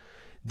long.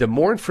 The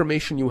more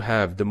information you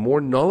have, the more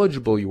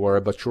knowledgeable you are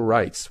about your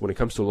rights when it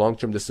comes to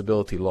long-term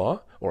disability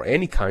law, or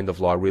any kind of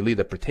law really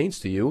that pertains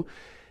to you,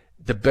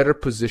 the better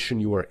position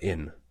you are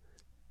in.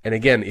 And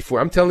again, if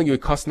I'm telling you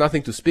it costs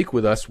nothing to speak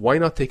with us, why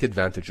not take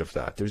advantage of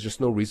that? There's just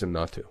no reason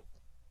not to.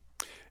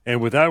 And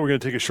with that, we're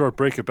going to take a short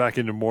break, get back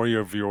into more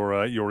of your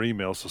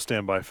emails, so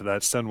stand by for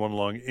that. Send one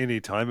along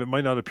anytime. It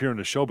might not appear in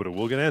the show, but it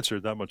will get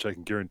answered. That much I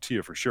can guarantee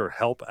you for sure.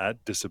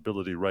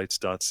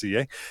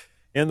 help@disabilityrights.ca.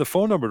 And the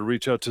phone number to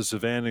reach out to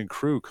Sivan and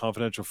crew,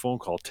 confidential phone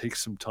call. Take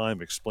some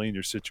time, explain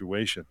your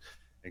situation,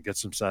 and get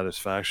some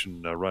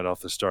satisfaction right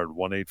off the start.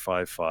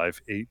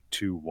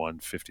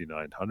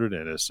 1-855-821-5900.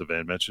 And as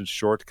Sivan mentioned,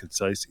 short,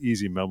 concise,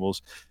 easy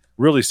memos.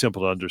 Really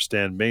simple to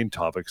understand. Main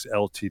topics,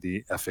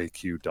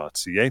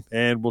 ltdfaq.ca.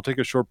 And we'll take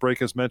a short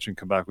break, as mentioned,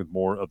 come back with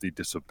more of the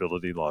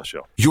Disability Law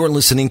Show. You're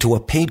listening to a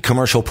paid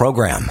commercial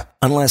program.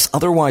 Unless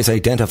otherwise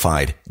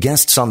identified,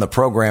 guests on the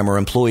program are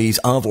employees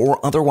of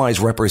or otherwise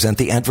represent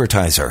the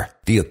advertiser.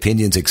 The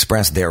opinions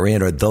expressed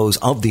therein are those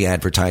of the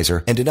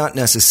advertiser and do not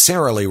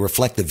necessarily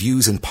reflect the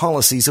views and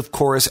policies of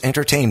Chorus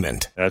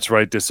Entertainment. That's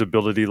right,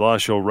 Disability Law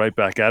Show, right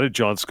back at it.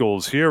 John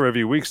Scholes here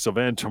every week.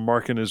 Sivan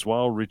Tamarkin as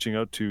well, reaching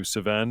out to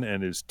Sivan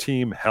and his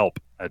team,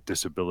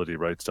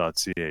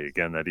 help@disabilityrights.ca.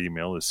 Again, that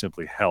email is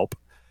simply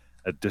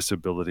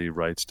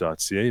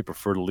help@disabilityrights.ca. You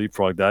prefer to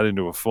leapfrog that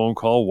into a phone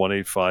call,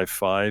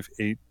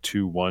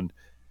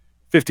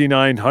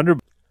 1-855-821-5900.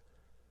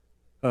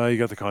 You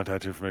got the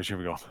contact information.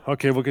 Here we go.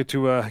 Okay, we'll get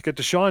to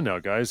Sean now,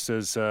 guys.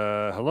 Says,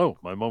 hello.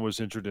 My mom was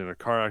injured in a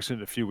car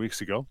accident a few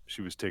weeks ago.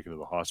 She was taken to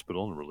the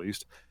hospital and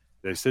released.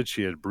 They said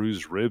she had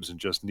bruised ribs and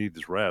just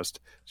needed rest.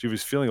 She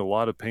was feeling a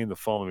lot of pain the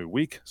following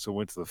week, so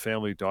went to the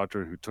family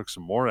doctor, who took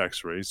some more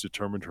x-rays,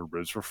 determined her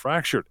ribs were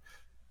fractured.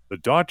 The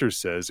doctor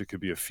says it could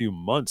be a few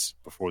months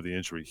before the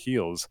injury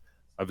heals.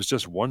 I was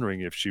just wondering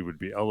if she would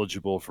be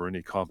eligible for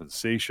any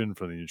compensation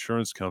from the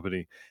insurance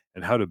company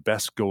and how to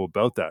best go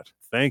about that.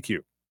 Thank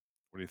you.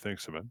 What do you think,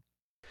 Sivan?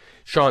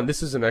 Sean,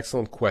 this is an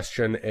excellent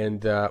question.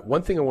 And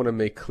one thing I want to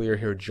make clear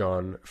here,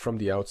 John, from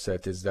the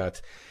outset is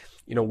that,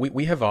 you know,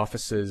 we have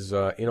offices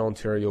in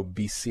Ontario,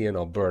 BC, and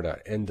Alberta,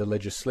 and the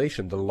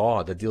legislation, the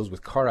law that deals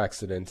with car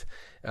accidents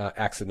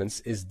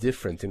is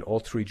different in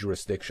all three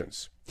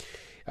jurisdictions.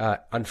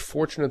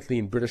 Unfortunately,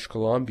 in British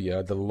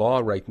Columbia, the law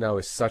right now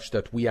is such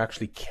that we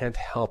actually can't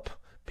help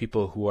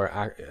people who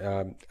are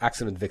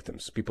accident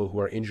victims, people who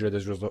are injured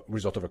as a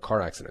result of a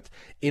car accident.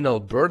 In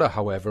Alberta,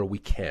 however, we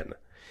can.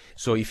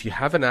 So if you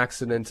have an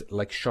accident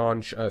like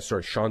Sean's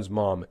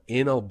mom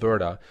in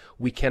Alberta,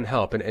 we can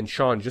help. And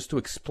Sean, just to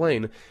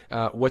explain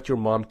what your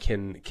mom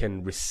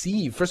can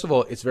receive, first of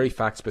all, it's very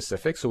fact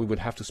specific. So we would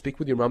have to speak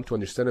with your mom to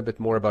understand a bit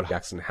more about how the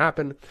accident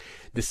happened,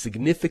 the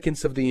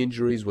significance of the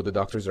injuries, what the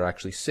doctors are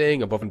actually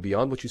saying above and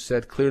beyond what you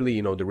said. Clearly,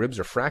 you know, the ribs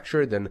are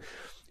fractured and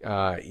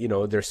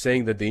they're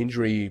saying that the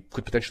injury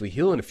could potentially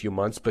heal in a few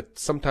months, but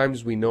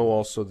sometimes we know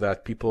also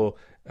that people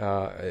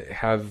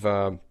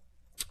have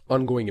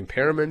ongoing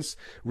impairments,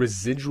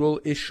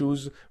 residual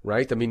issues,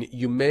 right? I mean,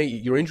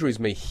 your injuries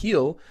may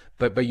heal,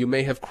 but you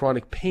may have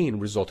chronic pain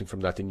resulting from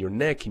that in your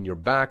neck, in your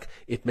back.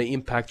 It may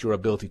impact your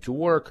ability to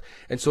work.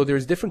 And so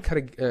there's different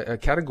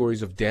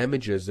categories of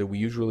damages that we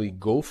usually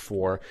go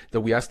for,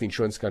 that we ask the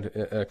insurance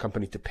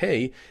company to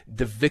pay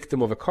the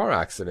victim of a car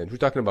accident. We're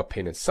talking about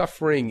pain and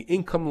suffering,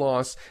 income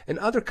loss, and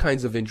other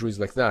kinds of injuries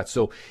like that.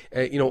 So,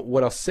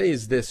 what I'll say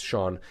is this,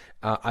 Sean,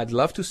 I'd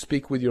love to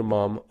speak with your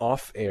mom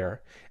off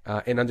air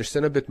and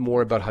understand a bit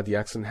more about how the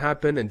accident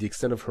happened and the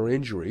extent of her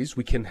injuries.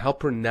 We can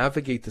help her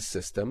navigate the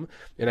system,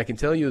 and I can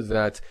tell you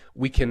that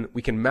we can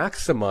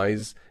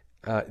maximize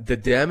the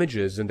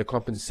damages and the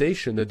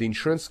compensation that the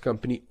insurance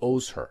company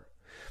owes her.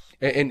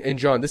 And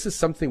John, this is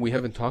something we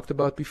haven't talked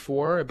about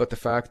before, but the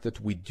fact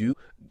that we do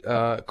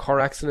car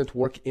accident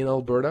work in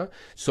Alberta.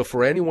 So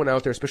for anyone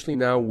out there, especially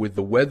now with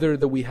the weather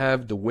that we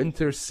have, the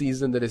winter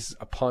season that is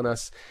upon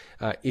us,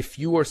 if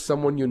you or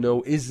someone you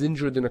know is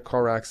injured in a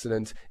car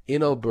accident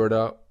in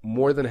Alberta,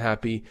 more than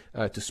happy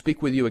to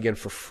speak with you again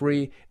for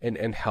free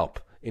and help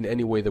in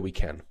any way that we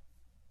can.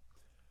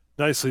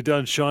 Nicely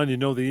done, Sean. You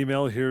know the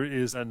email here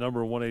is at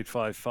number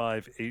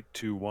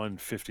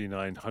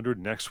 1-855-821-5900.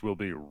 Next will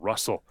be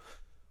Russell,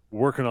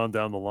 working on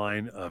down the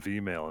line of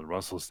email. And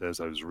Russell says,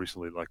 I was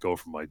recently let go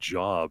from my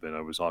job and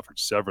I was offered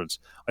severance.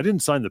 I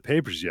didn't sign the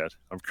papers yet.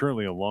 I'm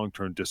currently on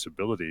long-term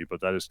disability, but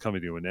that is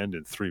coming to an end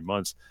in 3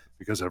 months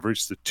because I've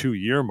reached the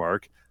 2-year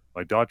mark.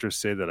 My doctors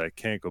say that I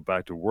can't go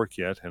back to work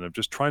yet, and I'm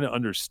just trying to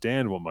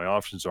understand what my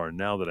options are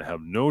now that I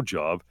have no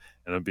job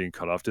and I'm being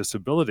cut off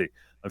disability.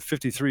 I'm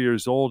 53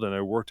 years old and I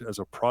worked as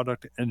a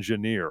product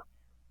engineer.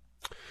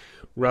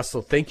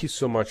 Russell, thank you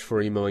so much for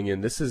emailing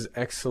in. This is an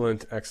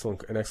excellent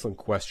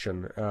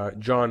question.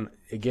 John,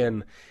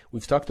 again,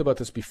 we've talked about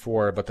this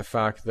before, about the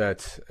fact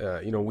that,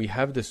 we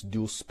have this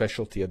dual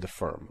specialty at the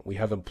firm. We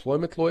have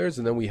employment lawyers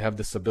and then we have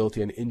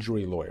disability and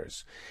injury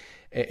lawyers.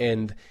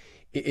 And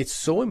it's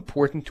so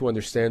important to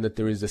understand that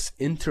there is this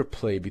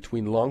interplay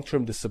between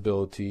long-term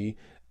disability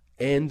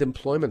and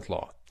employment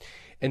law.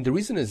 And the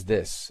reason is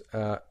this.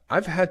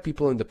 I've had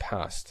people in the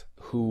past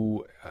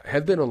who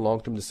have been on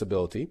long-term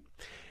disability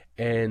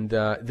and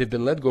they've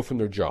been let go from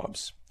their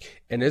jobs.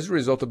 And as a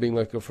result of being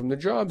let go from their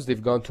jobs,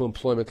 they've gone to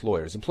employment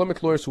lawyers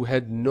who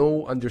had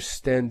no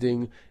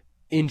understanding,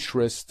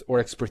 interest, or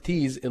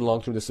expertise in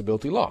long-term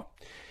disability law.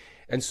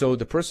 And so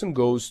the person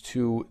goes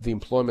to the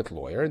employment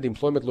lawyer. The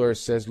employment lawyer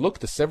says, look,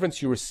 the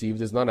severance you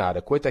received is not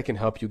adequate. I can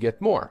help you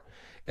get more.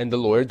 And the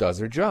lawyer does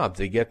their job.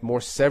 They get more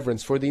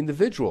severance for the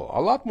individual,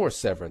 a lot more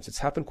severance. It's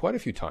happened quite a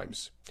few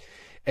times.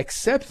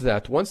 Except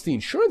that once the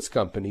insurance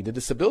company, the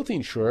disability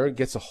insurer,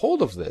 gets a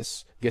hold of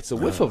this, gets a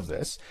whiff of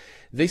this,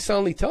 they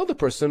suddenly tell the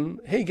person,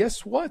 hey,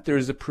 guess what? There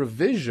is a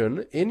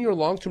provision in your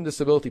long-term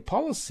disability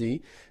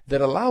policy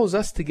that allows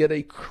us to get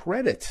a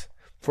credit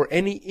for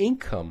any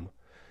income,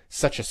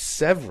 such as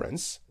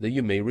severance, that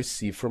you may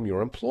receive from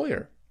your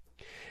employer.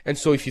 And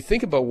so if you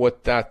think about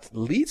what that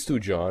leads to,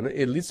 John,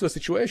 it leads to a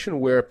situation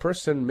where a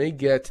person may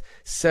get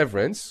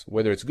severance,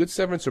 whether it's good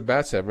severance or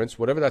bad severance,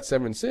 whatever that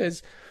severance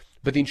is,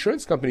 but the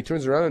insurance company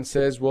turns around and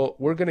says, well,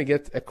 we're going to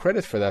get a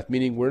credit for that,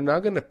 meaning we're not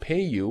going to pay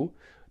you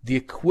the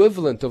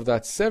equivalent of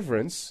that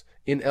severance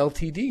in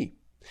LTD.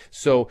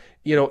 So,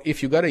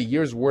 if you got a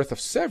year's worth of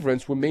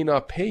severance, we may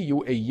not pay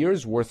you a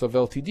year's worth of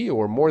LTD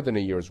or more than a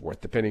year's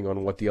worth, depending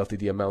on what the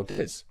LTD amount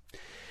is.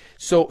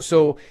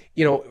 So,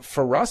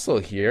 for Russell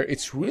here,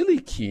 it's really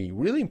key,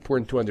 really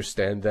important to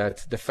understand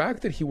that the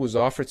fact that he was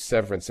offered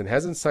severance and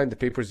hasn't signed the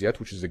papers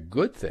yet, which is a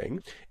good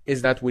thing,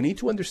 is that we need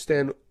to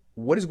understand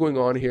what is going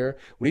on here.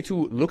 We need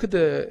to look at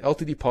the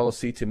LTD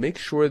policy to make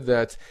sure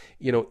that,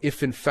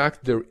 if in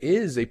fact there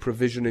is a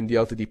provision in the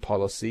LTD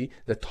policy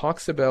that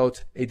talks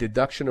about a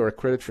deduction or a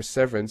credit for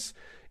severance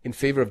in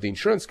favor of the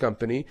insurance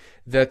company,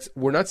 that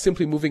we're not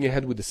simply moving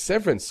ahead with the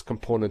severance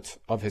component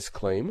of his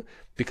claim,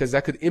 because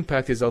that could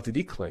impact his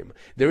LTD claim.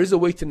 There is a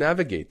way to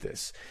navigate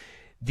this.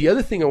 The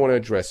other thing I want to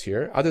address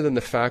here, other than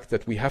the fact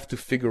that we have to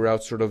figure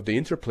out sort of the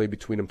interplay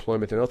between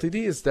employment and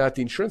LTD, is that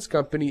the insurance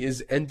company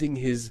is ending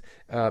his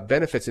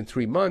benefits in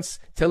 3 months,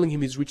 telling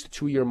him he's reached the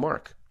 2-year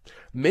mark.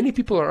 Many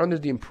people are under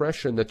the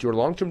impression that your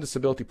long-term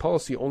disability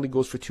policy only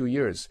goes for 2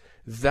 years.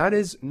 That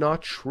is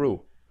not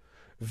true.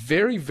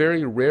 Very,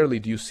 very rarely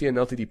do you see an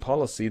LTD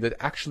policy that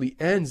actually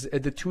ends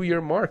at the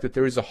 2-year mark, that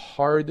there is a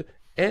hard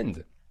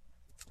end.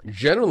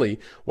 Generally,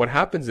 what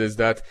happens is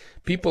that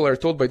people are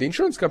told by the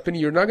insurance company,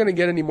 you're not going to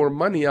get any more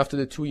money after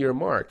the 2-year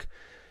mark.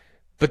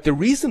 But the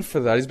reason for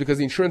that is because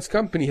the insurance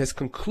company has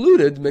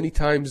concluded many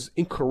times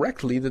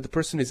incorrectly that the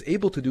person is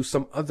able to do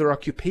some other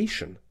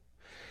occupation.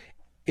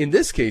 In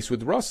this case,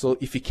 with Russell,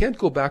 if he can't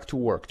go back to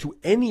work, to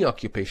any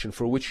occupation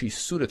for which he's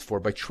suited for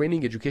by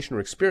training, education,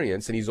 or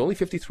experience, and he's only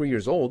 53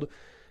 years old,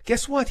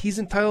 guess what? He's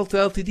entitled to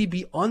LTD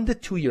beyond the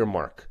 2-year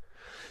mark.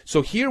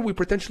 So here we're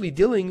potentially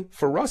dealing,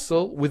 for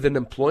Russell, with an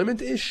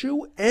employment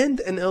issue and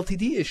an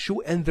LTD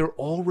issue, and they're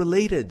all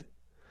related.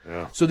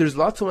 Yeah. So there's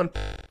lots to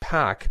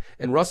unpack.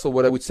 And Russell,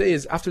 what I would say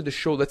is after the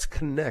show, let's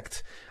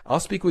connect. I'll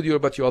speak with you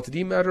about your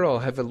LTD matter. I'll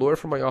have a lawyer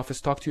from my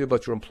office talk to you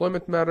about your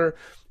employment matter.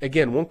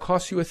 Again, won't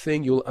cost you a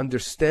thing. You'll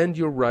understand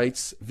your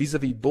rights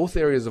vis-a-vis both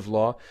areas of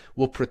law.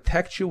 We'll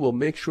protect you. We'll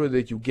make sure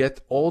that you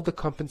get all the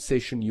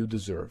compensation you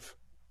deserve.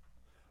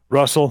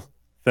 Russell,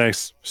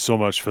 thanks so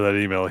much for that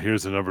email.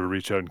 Here's the number to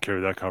reach out and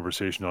carry that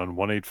conversation on,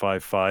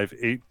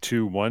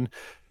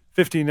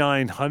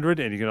 1-855-821-5900.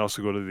 And you can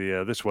also go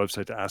to this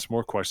website to ask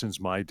more questions,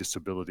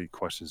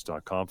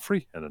 mydisabilityquestions.com,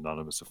 free and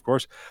anonymous, of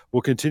course.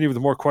 We'll continue with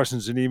more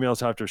questions and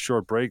emails after a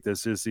short break.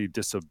 This is the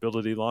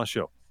Disability Law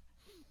Show.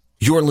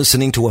 You're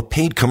listening to a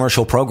paid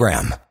commercial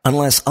program.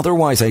 Unless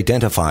otherwise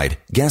identified,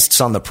 guests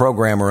on the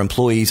program are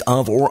employees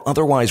of or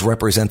otherwise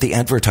represent the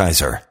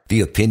advertiser. The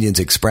opinions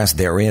expressed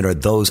therein are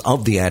those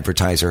of the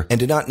advertiser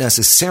and do not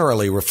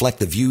necessarily reflect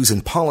the views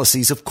and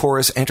policies of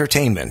Chorus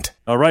Entertainment.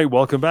 All right,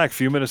 welcome back. A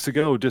few minutes to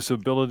go.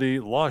 Disability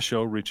Law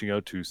Show, reaching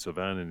out to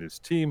Sivan and his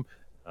team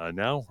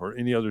now or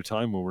any other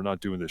time when we're not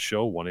doing the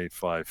show.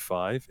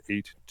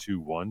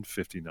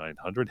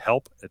 1-855-821-5900.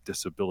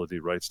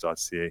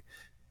 help@disabilityrights.ca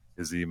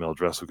is the email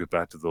address. We'll get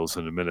back to those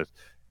in a minute.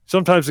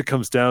 Sometimes it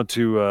comes down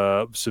to,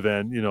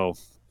 Sivan,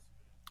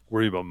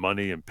 worry about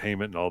money and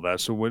payment and all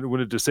that. So when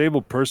a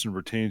disabled person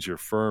retains your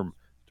firm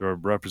to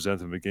represent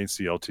them against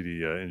the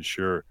LTD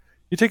insurer,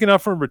 you take an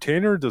upfront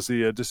retainer? Does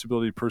the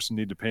disability person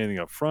need to pay anything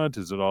up front?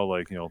 Is it all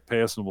like,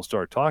 pay us and we'll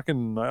start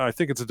talking? I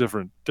think it's a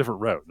different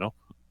route, no?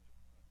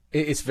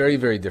 It's very,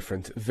 very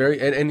different.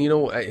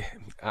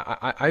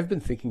 I've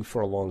been thinking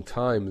for a long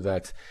time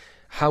that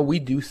how we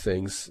do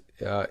things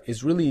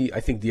is really, I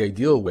think, the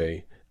ideal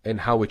way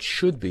and how it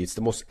should be. It's the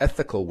most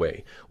ethical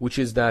way, which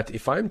is that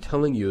if I'm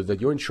telling you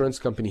that your insurance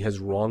company has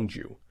wronged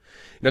you,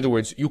 in other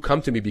words, you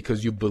come to me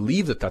because you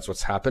believe that that's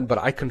what's happened, but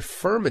I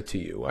confirm it to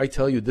you. I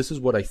tell you this is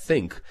what I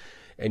think,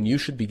 and you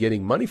should be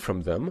getting money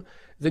from them.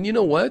 Then you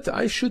know what?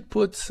 I should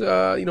put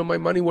my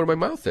money where my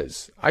mouth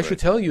is. I should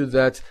tell you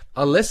that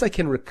unless I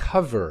can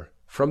recover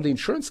from the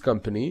insurance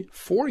company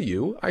for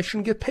you, I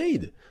shouldn't get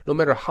paid. No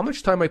matter how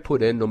much time I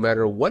put in, no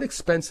matter what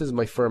expenses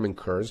my firm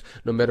incurs,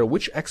 no matter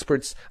which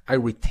experts I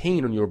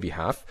retain on your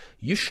behalf,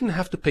 you shouldn't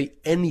have to pay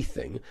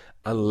anything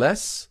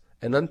unless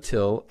and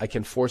until I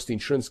can force the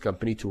insurance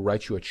company to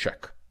write you a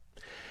check.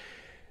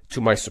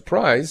 To my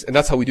surprise, and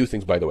that's how we do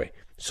things, by the way.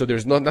 So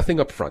there's nothing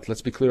up front.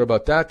 Let's be clear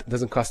about that. It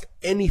doesn't cost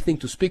anything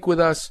to speak with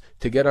us,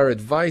 to get our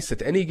advice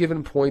at any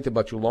given point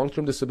about your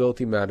long-term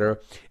disability matter.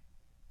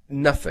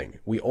 Nothing.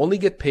 We only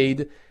get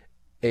paid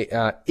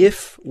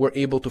if we're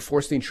able to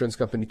force the insurance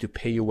company to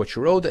pay you what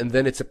you're owed, and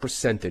then it's a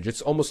percentage.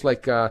 It's almost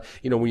like, when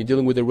you're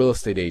dealing with a real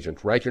estate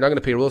agent, right? You're not going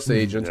to pay a real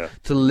estate agent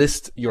to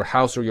list your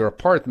house or your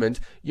apartment.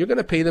 You're going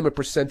to pay them a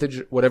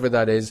percentage, whatever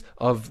that is,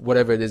 of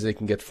whatever it is they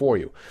can get for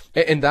you.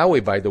 And that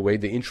way, by the way,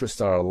 the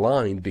interests are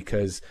aligned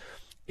because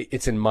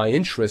it's in my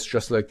interest,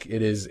 just like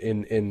it is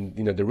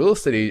in the real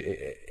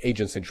estate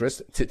agent's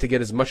interest to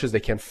get as much as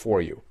they can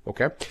for you.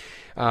 Okay?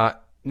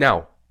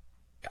 Now,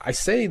 I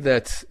say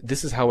that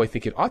this is how I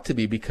think it ought to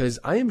be because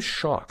I am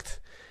shocked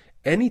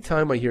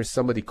anytime I hear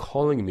somebody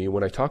calling me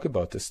when I talk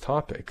about this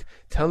topic,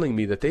 telling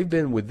me that they've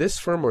been with this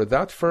firm or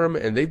that firm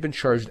and they've been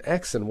charged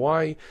X and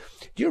Y.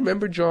 Do you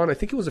remember, John? I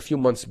think it was a few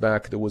months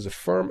back. There was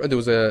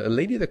a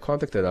lady that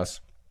contacted us.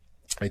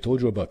 I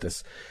told you about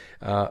this,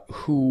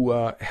 who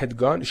had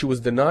gone. She was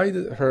denied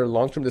her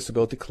long-term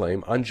disability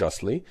claim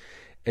unjustly.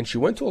 And she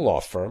went to a law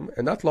firm,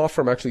 and that law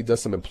firm actually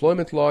does some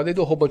employment law. They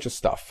do a whole bunch of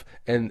stuff.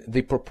 And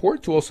they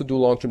purport to also do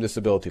long-term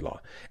disability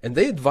law. And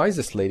they advise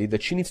this lady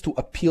that she needs to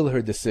appeal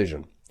her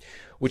decision,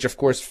 which, of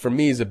course, for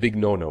me is a big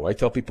no-no. I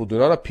tell people do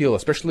not appeal,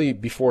 especially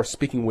before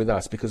speaking with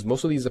us, because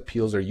most of these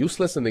appeals are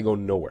useless and they go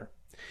nowhere.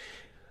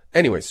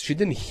 Anyways, she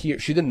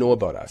didn't know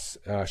about us.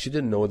 She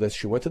didn't know this.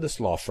 She went to this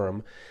law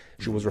firm.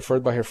 She was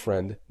referred by her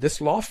friend.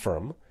 This law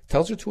firm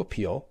tells her to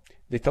appeal.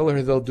 They tell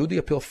her they'll do the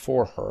appeal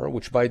for her,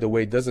 which, by the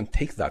way, doesn't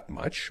take that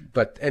much.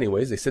 But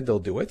anyways, they said they'll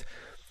do it.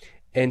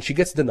 And she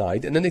gets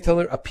denied. And then they tell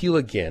her appeal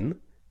again.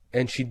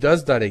 And she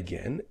does that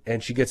again.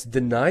 And she gets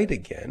denied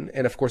again.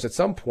 And, of course, at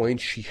some point,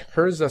 she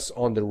hears us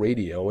on the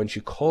radio and she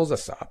calls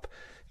us up,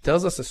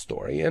 tells us a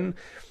story. And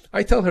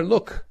I tell her,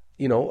 look,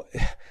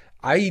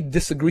 I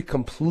disagree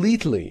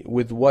completely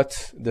with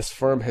what this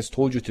firm has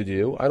told you to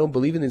do. I don't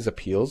believe in these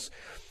appeals.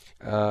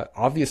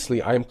 Obviously,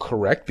 I am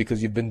correct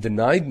because you've been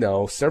denied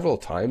now several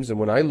times. And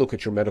when I look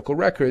at your medical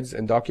records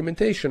and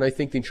documentation, I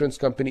think the insurance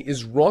company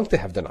is wrong to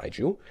have denied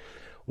you.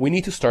 We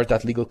need to start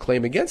that legal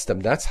claim against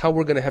them. That's how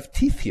we're going to have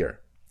teeth here.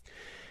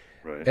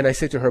 Right. And I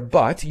say to her,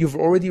 but you've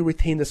already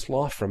retained this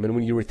law firm. And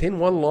when you retain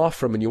one law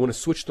firm and you want to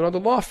switch to another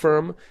law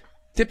firm,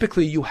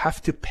 typically you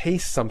have to pay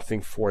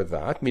something for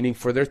that, meaning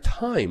for their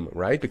time,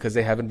 right? Because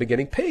they haven't been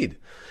getting paid.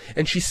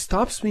 And she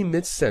stops me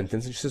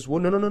mid-sentence and she says,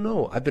 well,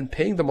 no. I've been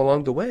paying them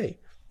along the way.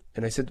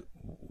 And I said,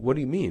 what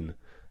do you mean?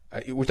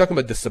 We're talking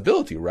about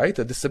disability, right?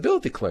 A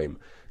disability claim.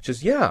 She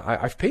says, yeah,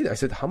 I've paid. I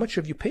said, how much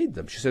have you paid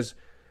them? She says,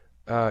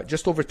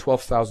 just over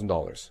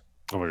 $12,000.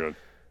 Oh, my God.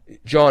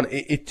 John,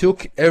 it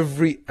took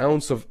every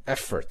ounce of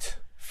effort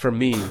for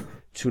me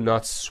to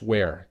not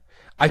swear.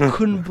 I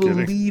couldn't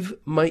believe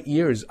my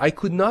ears. I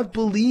could not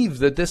believe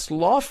that this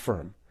law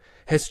firm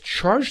has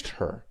charged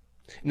her.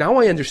 Now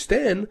I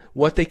understand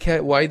why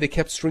they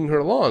kept stringing her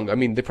along. I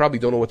mean, they probably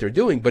don't know what they're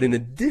doing. But in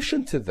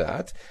addition to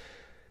that,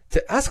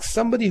 to ask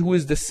somebody who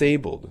is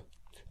disabled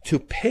to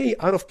pay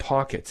out of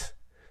pocket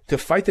to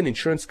fight an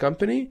insurance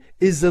company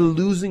is a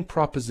losing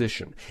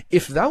proposition.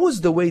 If that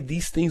was the way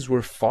these things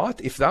were fought,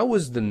 if that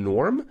was the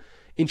norm,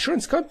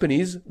 insurance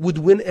companies would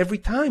win every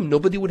time.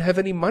 Nobody would have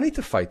any money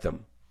to fight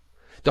them.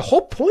 The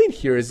whole point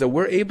here is that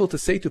we're able to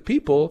say to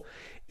people,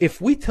 If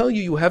we tell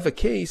you you have a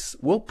case,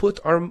 we'll put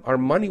our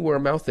money where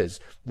our mouth is.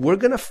 We're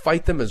going to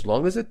fight them as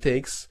long as it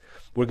takes.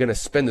 We're going to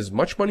spend as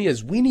much money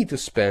as we need to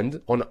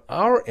spend on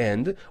our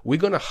end. We're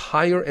going to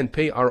hire and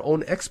pay our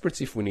own experts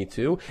if we need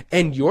to,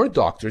 and your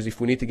doctors if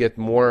we need to get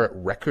more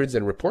records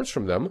and reports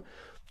from them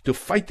to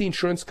fight the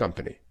insurance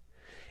company.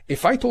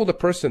 If I told a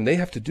person they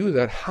have to do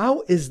that,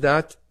 how is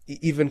that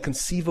even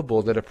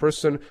conceivable that a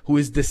person who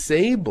is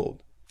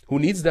disabled, who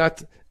needs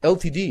that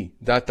LTD,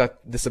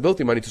 that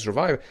disability money to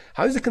survive,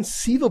 how is it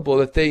conceivable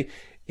that they,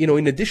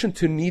 in addition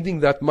to needing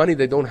that money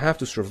they don't have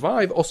to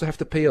survive, also have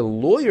to pay a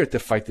lawyer to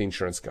fight the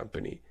insurance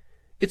company?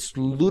 It's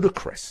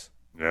ludicrous.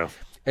 Yeah.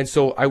 And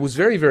so I was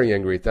very, very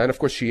angry at that. And of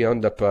course, she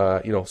ended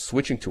up,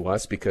 switching to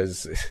us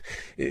because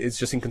it's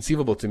just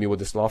inconceivable to me what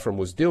this law firm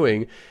was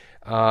doing.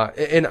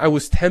 And I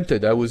was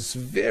tempted. I was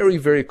very,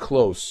 very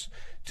close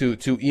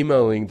to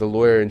emailing the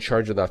lawyer in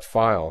charge of that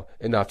file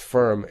in that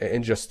firm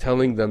and just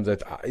telling them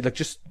that,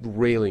 just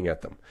railing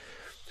at them.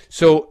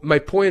 So my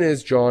point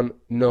is, John,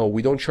 no,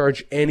 we don't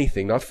charge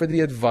anything, not for the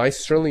advice,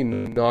 certainly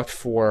not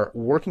for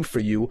working for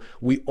you.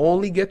 We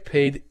only get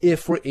paid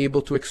if we're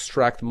able to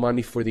extract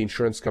money for the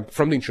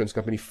from the insurance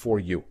company for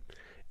you.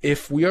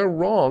 If we are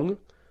wrong,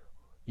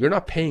 you're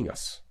not paying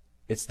us.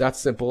 It's that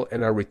simple.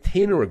 And our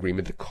retainer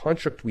agreement, the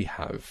contract we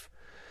have,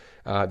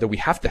 that we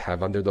have to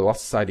have under the Law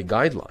Society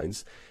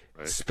guidelines,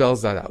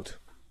 spells that out.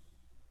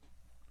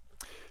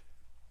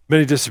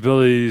 Many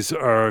disabilities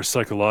are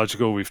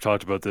psychological. We've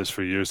talked about this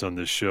for years on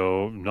this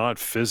show, not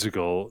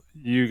physical.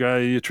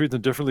 You treat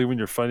them differently when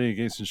you're fighting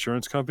against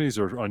insurance companies,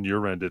 or on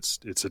your end,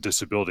 it's a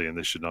disability and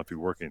they should not be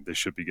working. They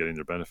should be getting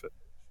their benefit.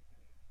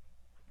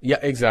 Yeah,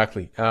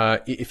 exactly.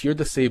 If you're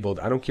disabled,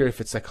 I don't care if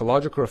it's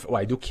psychological or,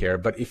 I do care,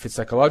 but if it's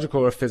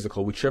psychological or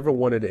physical, whichever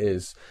one it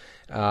is,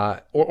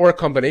 or a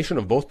combination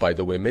of both, by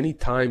the way, many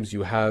times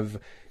you have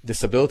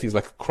disabilities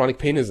like chronic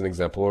pain as an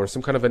example, or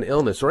some kind of an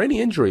illness or any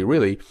injury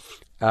really.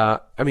 As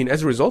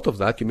a result of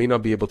that, you may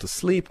not be able to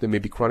sleep. There may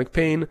be chronic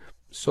pain.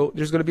 So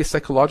there's going to be a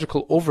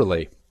psychological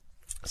overlay.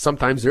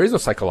 Sometimes there is no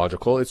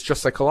psychological, it's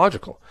just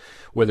psychological,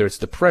 whether it's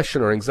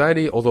depression or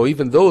anxiety, although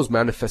even those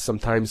manifest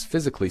sometimes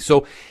physically.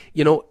 So,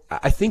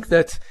 I think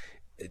that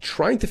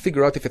trying to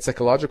figure out if it's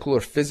psychological or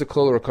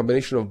physical or a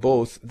combination of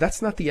both,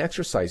 that's not the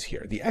exercise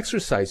here. The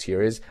exercise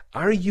here is,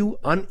 are you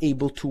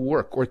unable to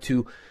work or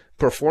to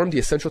perform the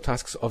essential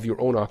tasks of your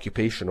own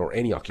occupation or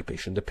any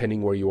occupation,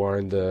 depending where you are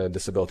in the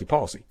disability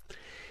policy?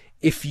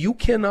 If you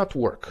cannot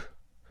work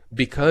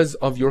because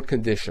of your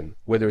condition,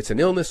 whether it's an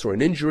illness or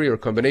an injury or a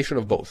combination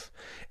of both,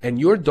 and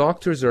your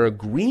doctors are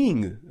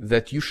agreeing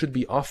that you should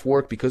be off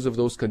work because of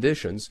those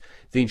conditions,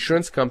 the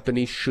insurance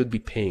company should be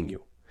paying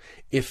you.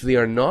 If they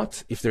are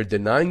not, if they're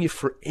denying you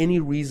for any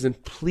reason,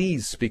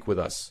 please speak with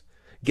us.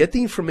 Get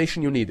the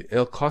information you need.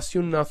 It'll cost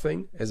you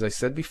nothing, as I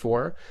said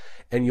before,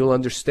 and you'll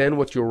understand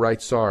what your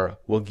rights are.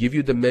 We'll give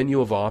you the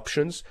menu of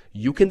options.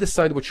 You can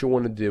decide what you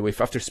want to do. If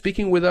after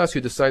speaking with us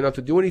you decide not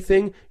to do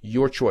anything,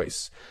 your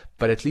choice.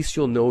 But at least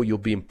you'll know you'll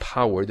be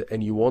empowered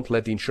and you won't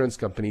let the insurance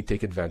company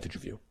take advantage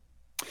of you.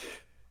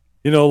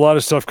 A lot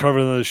of stuff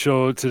covered on the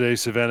show today,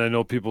 Savannah. I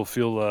know people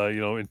feel,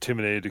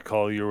 intimidated to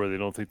call you, or they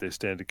don't think they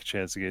stand a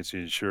chance against the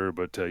insurer,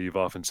 but you've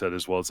often said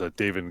as well, it's that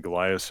David and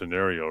Goliath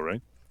scenario,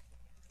 right?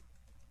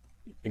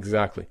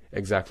 Exactly.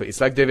 It's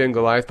like David and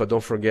Goliath, but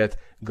don't forget,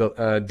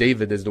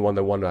 David is the one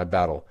that won that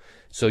battle.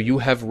 So you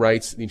have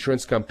rights. The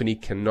insurance company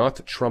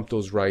cannot trump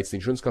those rights. The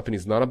insurance company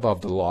is not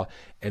above the law,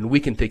 and we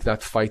can take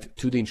that fight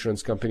to the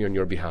insurance company on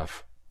your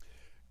behalf.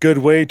 Good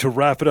way to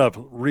wrap it up.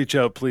 Reach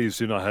out, please.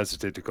 Do not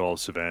hesitate to call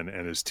Sivan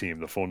and his team.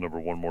 The phone number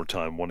one more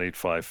time,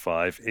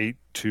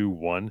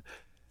 1-855-821-5900.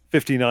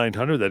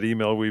 That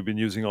email we've been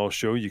using all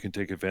show, you can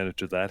take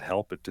advantage of that.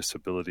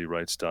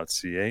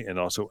 help@disabilityrights.ca and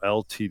also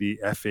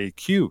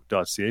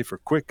ltdfaq.ca for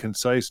quick,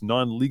 concise,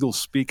 non-legal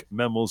speak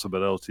memos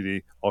about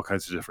LTD, all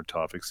kinds of different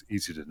topics,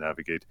 easy to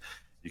navigate.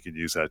 You can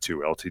use that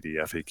too,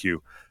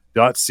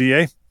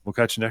 ltdfaq.ca. We'll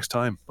catch you next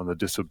time on the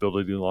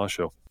Disability Law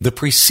Show. The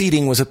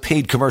preceding was a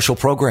paid commercial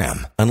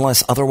program.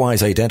 Unless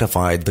otherwise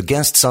identified, the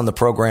guests on the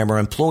program are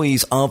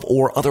employees of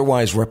or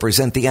otherwise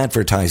represent the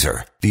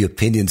advertiser. The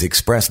opinions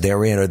expressed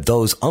therein are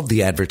those of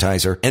the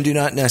advertiser and do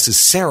not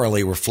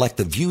necessarily reflect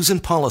the views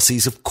and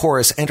policies of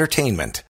Chorus Entertainment.